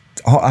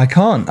 I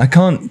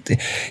can't,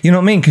 you know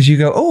what I mean? Because you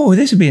go, oh,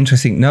 this would be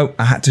interesting. No,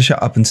 I had to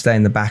shut up and stay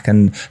in the back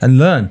and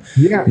learn.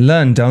 Yeah.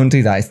 Learn, don't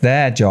do that. It's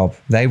their job.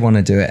 They want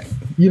to do it.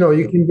 You know,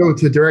 you can go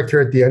to the director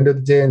at the end of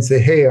the day and say,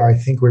 hey, I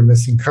think we're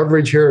missing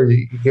coverage here. Or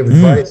you give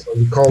advice, or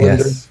you call them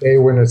during the day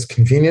when it's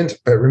convenient.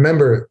 But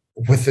remember,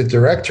 with the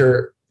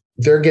director,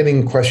 they're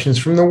getting questions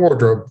from the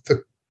wardrobe,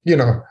 the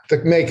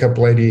makeup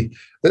lady,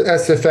 the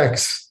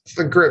SFX,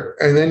 the grip,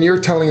 and then you're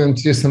telling them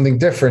to do something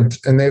different,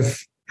 and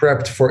they've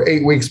prepped for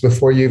 8 weeks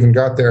before you even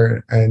got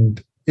there,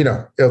 and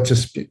you'll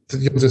just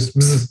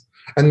bzz,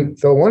 and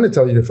they'll want to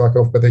tell you to fuck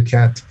off, but they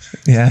can't.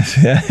 Yes,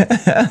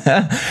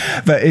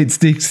 yeah. But it's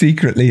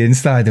secretly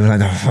inside. They were like,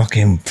 the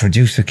fucking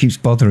producer keeps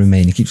bothering me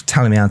and he keeps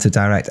telling me how to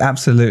direct.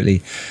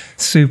 Absolutely.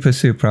 Super,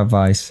 super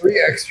advice.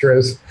 3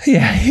 extras.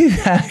 Yeah,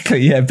 exactly.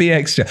 Yeah, be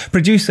extra.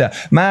 Producer,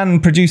 man,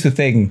 producer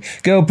thing.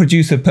 Girl,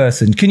 producer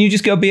person. Can you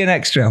just go be an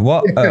extra?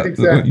 What? Yeah,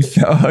 exactly.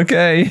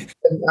 Okay.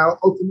 And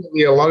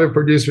ultimately, a lot of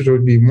producers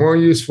would be more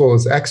useful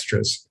as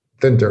extras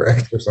than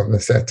directors on the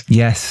set.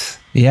 Yes.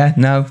 Yeah,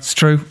 no, it's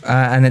true.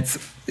 And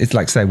it's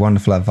like, say,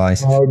 wonderful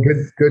advice. Oh,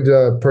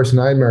 good person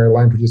I married, a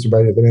line producer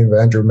by the name of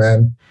Andrew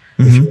Mann.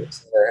 If you're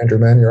there, Andrew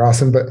Mann, you're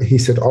awesome. But he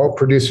said, all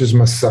producers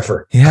must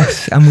suffer.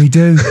 Yes, and we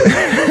do.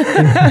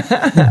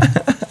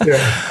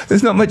 Yeah.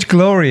 There's not much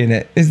glory in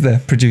it, is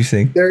there,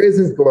 producing? There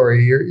isn't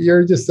glory.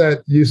 You're just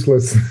that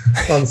useless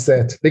on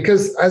set.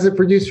 Because as a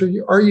producer,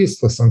 you are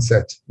useless on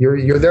set.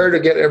 You're there to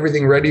get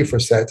everything ready for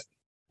set.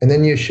 And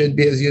then you should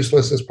be as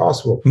useless as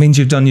possible. It means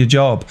you've done your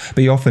job,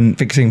 but you're often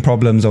fixing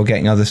problems or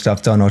getting other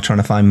stuff done or trying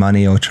to find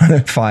money or trying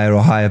to fire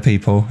or hire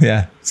people.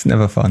 Yeah, it's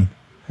never fun.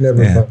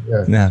 Never fun,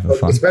 yeah. Never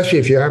fun. Especially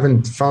if you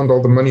haven't found all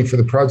the money for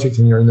the project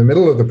and you're in the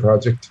middle of the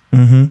project.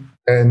 Mm-hmm.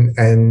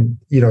 And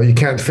you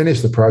can't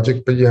finish the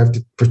project, but you have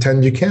to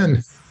pretend you can.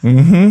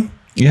 Mm-hmm.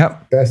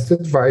 Yep. Best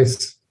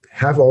advice,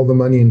 have all the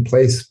money in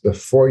place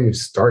before you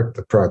start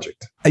the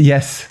project.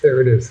 Yes.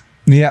 There it is.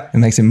 Yeah, it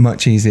makes it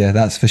much easier,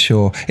 that's for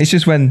sure. It's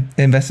just when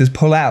investors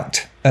pull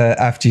out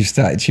after you've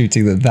started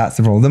shooting that's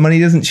the problem. The money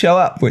doesn't show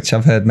up, which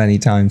I've heard many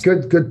times.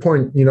 Good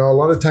point. A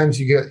lot of times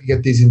you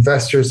get these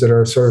investors that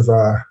are sort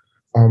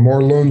of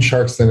more loan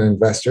sharks than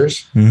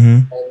investors.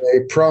 Mm-hmm. And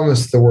they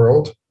promise the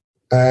world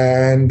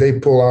and they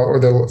pull out, or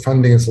the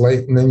funding is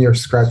late, and then you're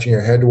scratching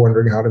your head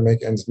wondering how to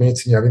make ends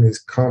meet, and you're having these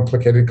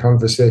complicated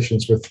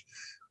conversations with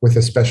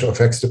a special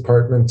effects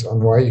department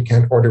on why you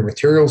can't order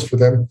materials for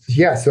them.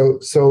 Yeah,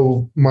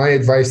 so my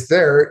advice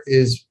there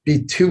is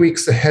be 2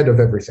 weeks ahead of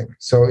everything.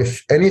 So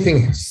if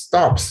anything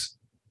stops,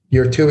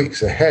 you're 2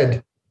 weeks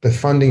ahead. The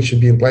funding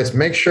should be in place.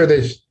 Make sure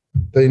that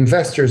the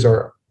investors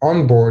are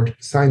on board,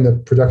 sign the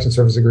production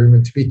service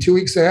agreement to be 2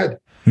 weeks ahead.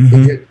 Mm-hmm.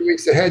 If you're 2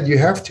 weeks ahead, you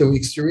have 2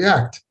 weeks to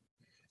react.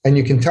 And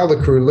you can tell the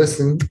crew,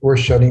 listen, we're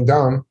shutting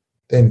down.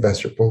 The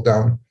investor pulled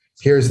down.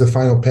 Here's the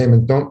final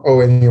payment. Don't owe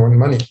anyone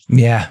money.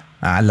 Yeah.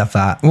 I love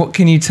that. What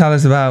can you tell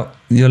us about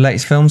your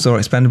latest films or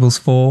Expendables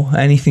 4?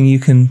 Anything you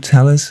can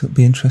tell us would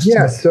be interesting?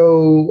 Yeah,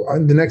 so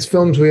on the next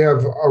films we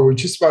have, we're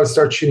just about to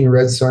start shooting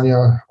Red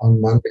Sonja on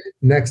Monday.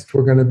 Next,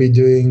 we're going to be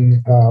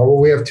doing,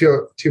 we have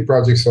two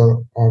projects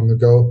on the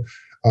go.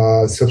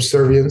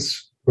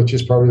 Subservience, which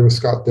is probably with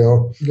Scott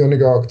Dale, going to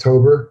go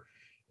October.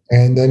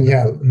 And then,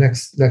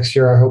 next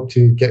year, I hope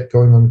to get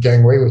going on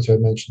Gangway, which I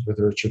mentioned with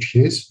Richard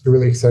Hughes. We're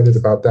really excited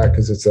about that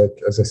because it's like,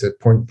 as I said,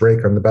 Point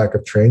Break on the back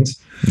of trains.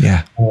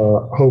 Yeah.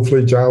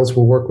 Hopefully, Giles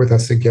will work with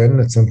us again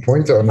at some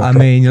point. I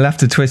mean, you'll have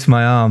to twist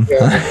my arm.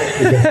 Yeah,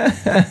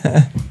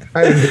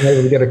 I haven't been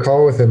able to get a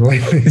call with him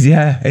lately.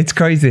 Yeah, it's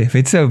crazy.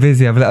 It's so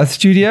busy. I'm like, a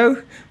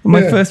studio?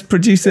 My first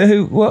producer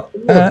who, what?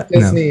 No.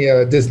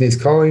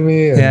 Disney's calling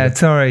me. Yeah,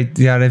 sorry.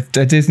 Yeah,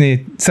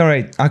 Disney.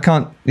 Sorry, I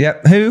can't.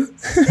 Yep. Who?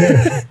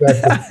 Exactly.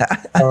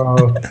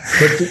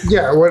 But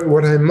yeah,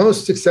 what I'm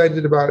most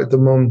excited about at the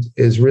moment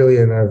is really,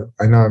 and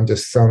I know I'm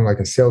just sounding like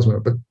a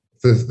salesman, but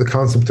the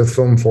concept of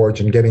Film Forge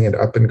and getting it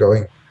up and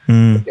going.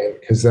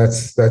 Because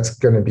that's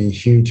going to be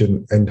huge.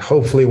 And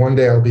hopefully one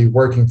day I'll be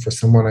working for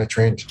someone I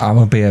trained. I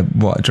will be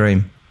what a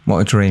dream. What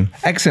a dream.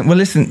 Excellent. Well,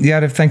 listen,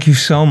 Yariv, thank you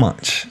so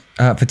much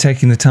for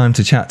taking the time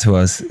to chat to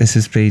us. This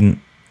has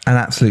been an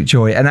absolute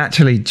joy, and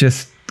actually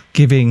just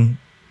giving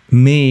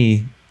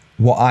me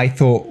what I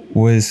thought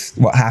was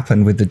what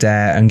happened with the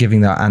Dare and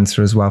giving that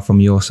answer as well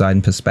from your side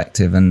and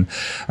perspective. And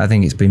I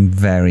think it's been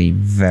very,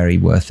 very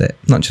worth it.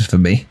 Not just for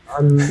me.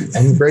 I'm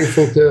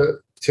grateful to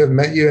have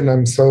met you, and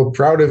I'm so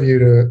proud of you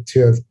to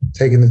have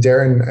taken the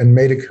Dare and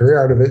made a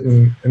career out of it,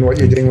 and what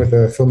you're doing with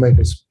the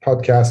Filmmakers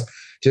podcast.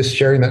 Just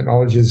sharing that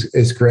knowledge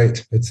is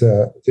great. It's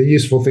a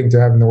useful thing to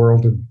have in the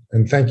world,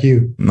 and thank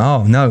you.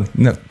 Oh, no,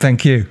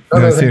 thank you.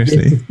 No,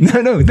 seriously.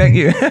 No, thank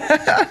you.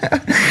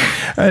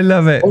 I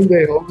love it. One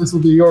day, all this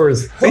will be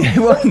yours.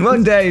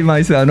 One day,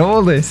 my son,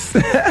 all this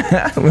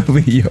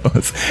will be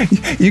yours.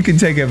 You can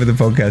take over the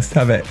podcast.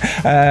 Have it.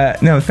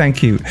 No,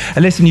 thank you.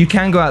 And listen, you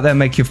can go out there and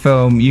make your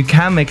film. You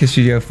can make a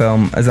studio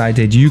film, as I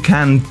did. You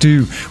can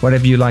do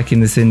whatever you like in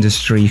this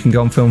industry. You can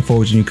go on Film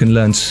Forge and you can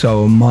learn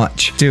so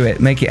much. Do it.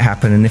 Make it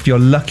happen. And if you're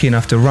lucky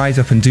enough to rise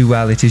up and do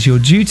well, it is your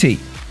duty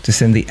to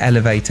send the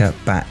elevator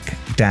back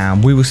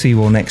down. We will see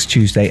you all next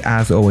Tuesday.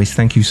 As always,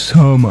 thank you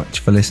so much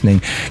for listening.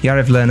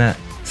 Yariv Lerner,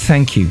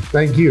 thank you.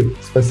 Thank you.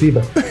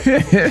 Spasiba.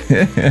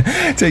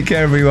 Take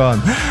care, everyone.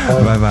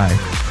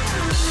 Bye-bye.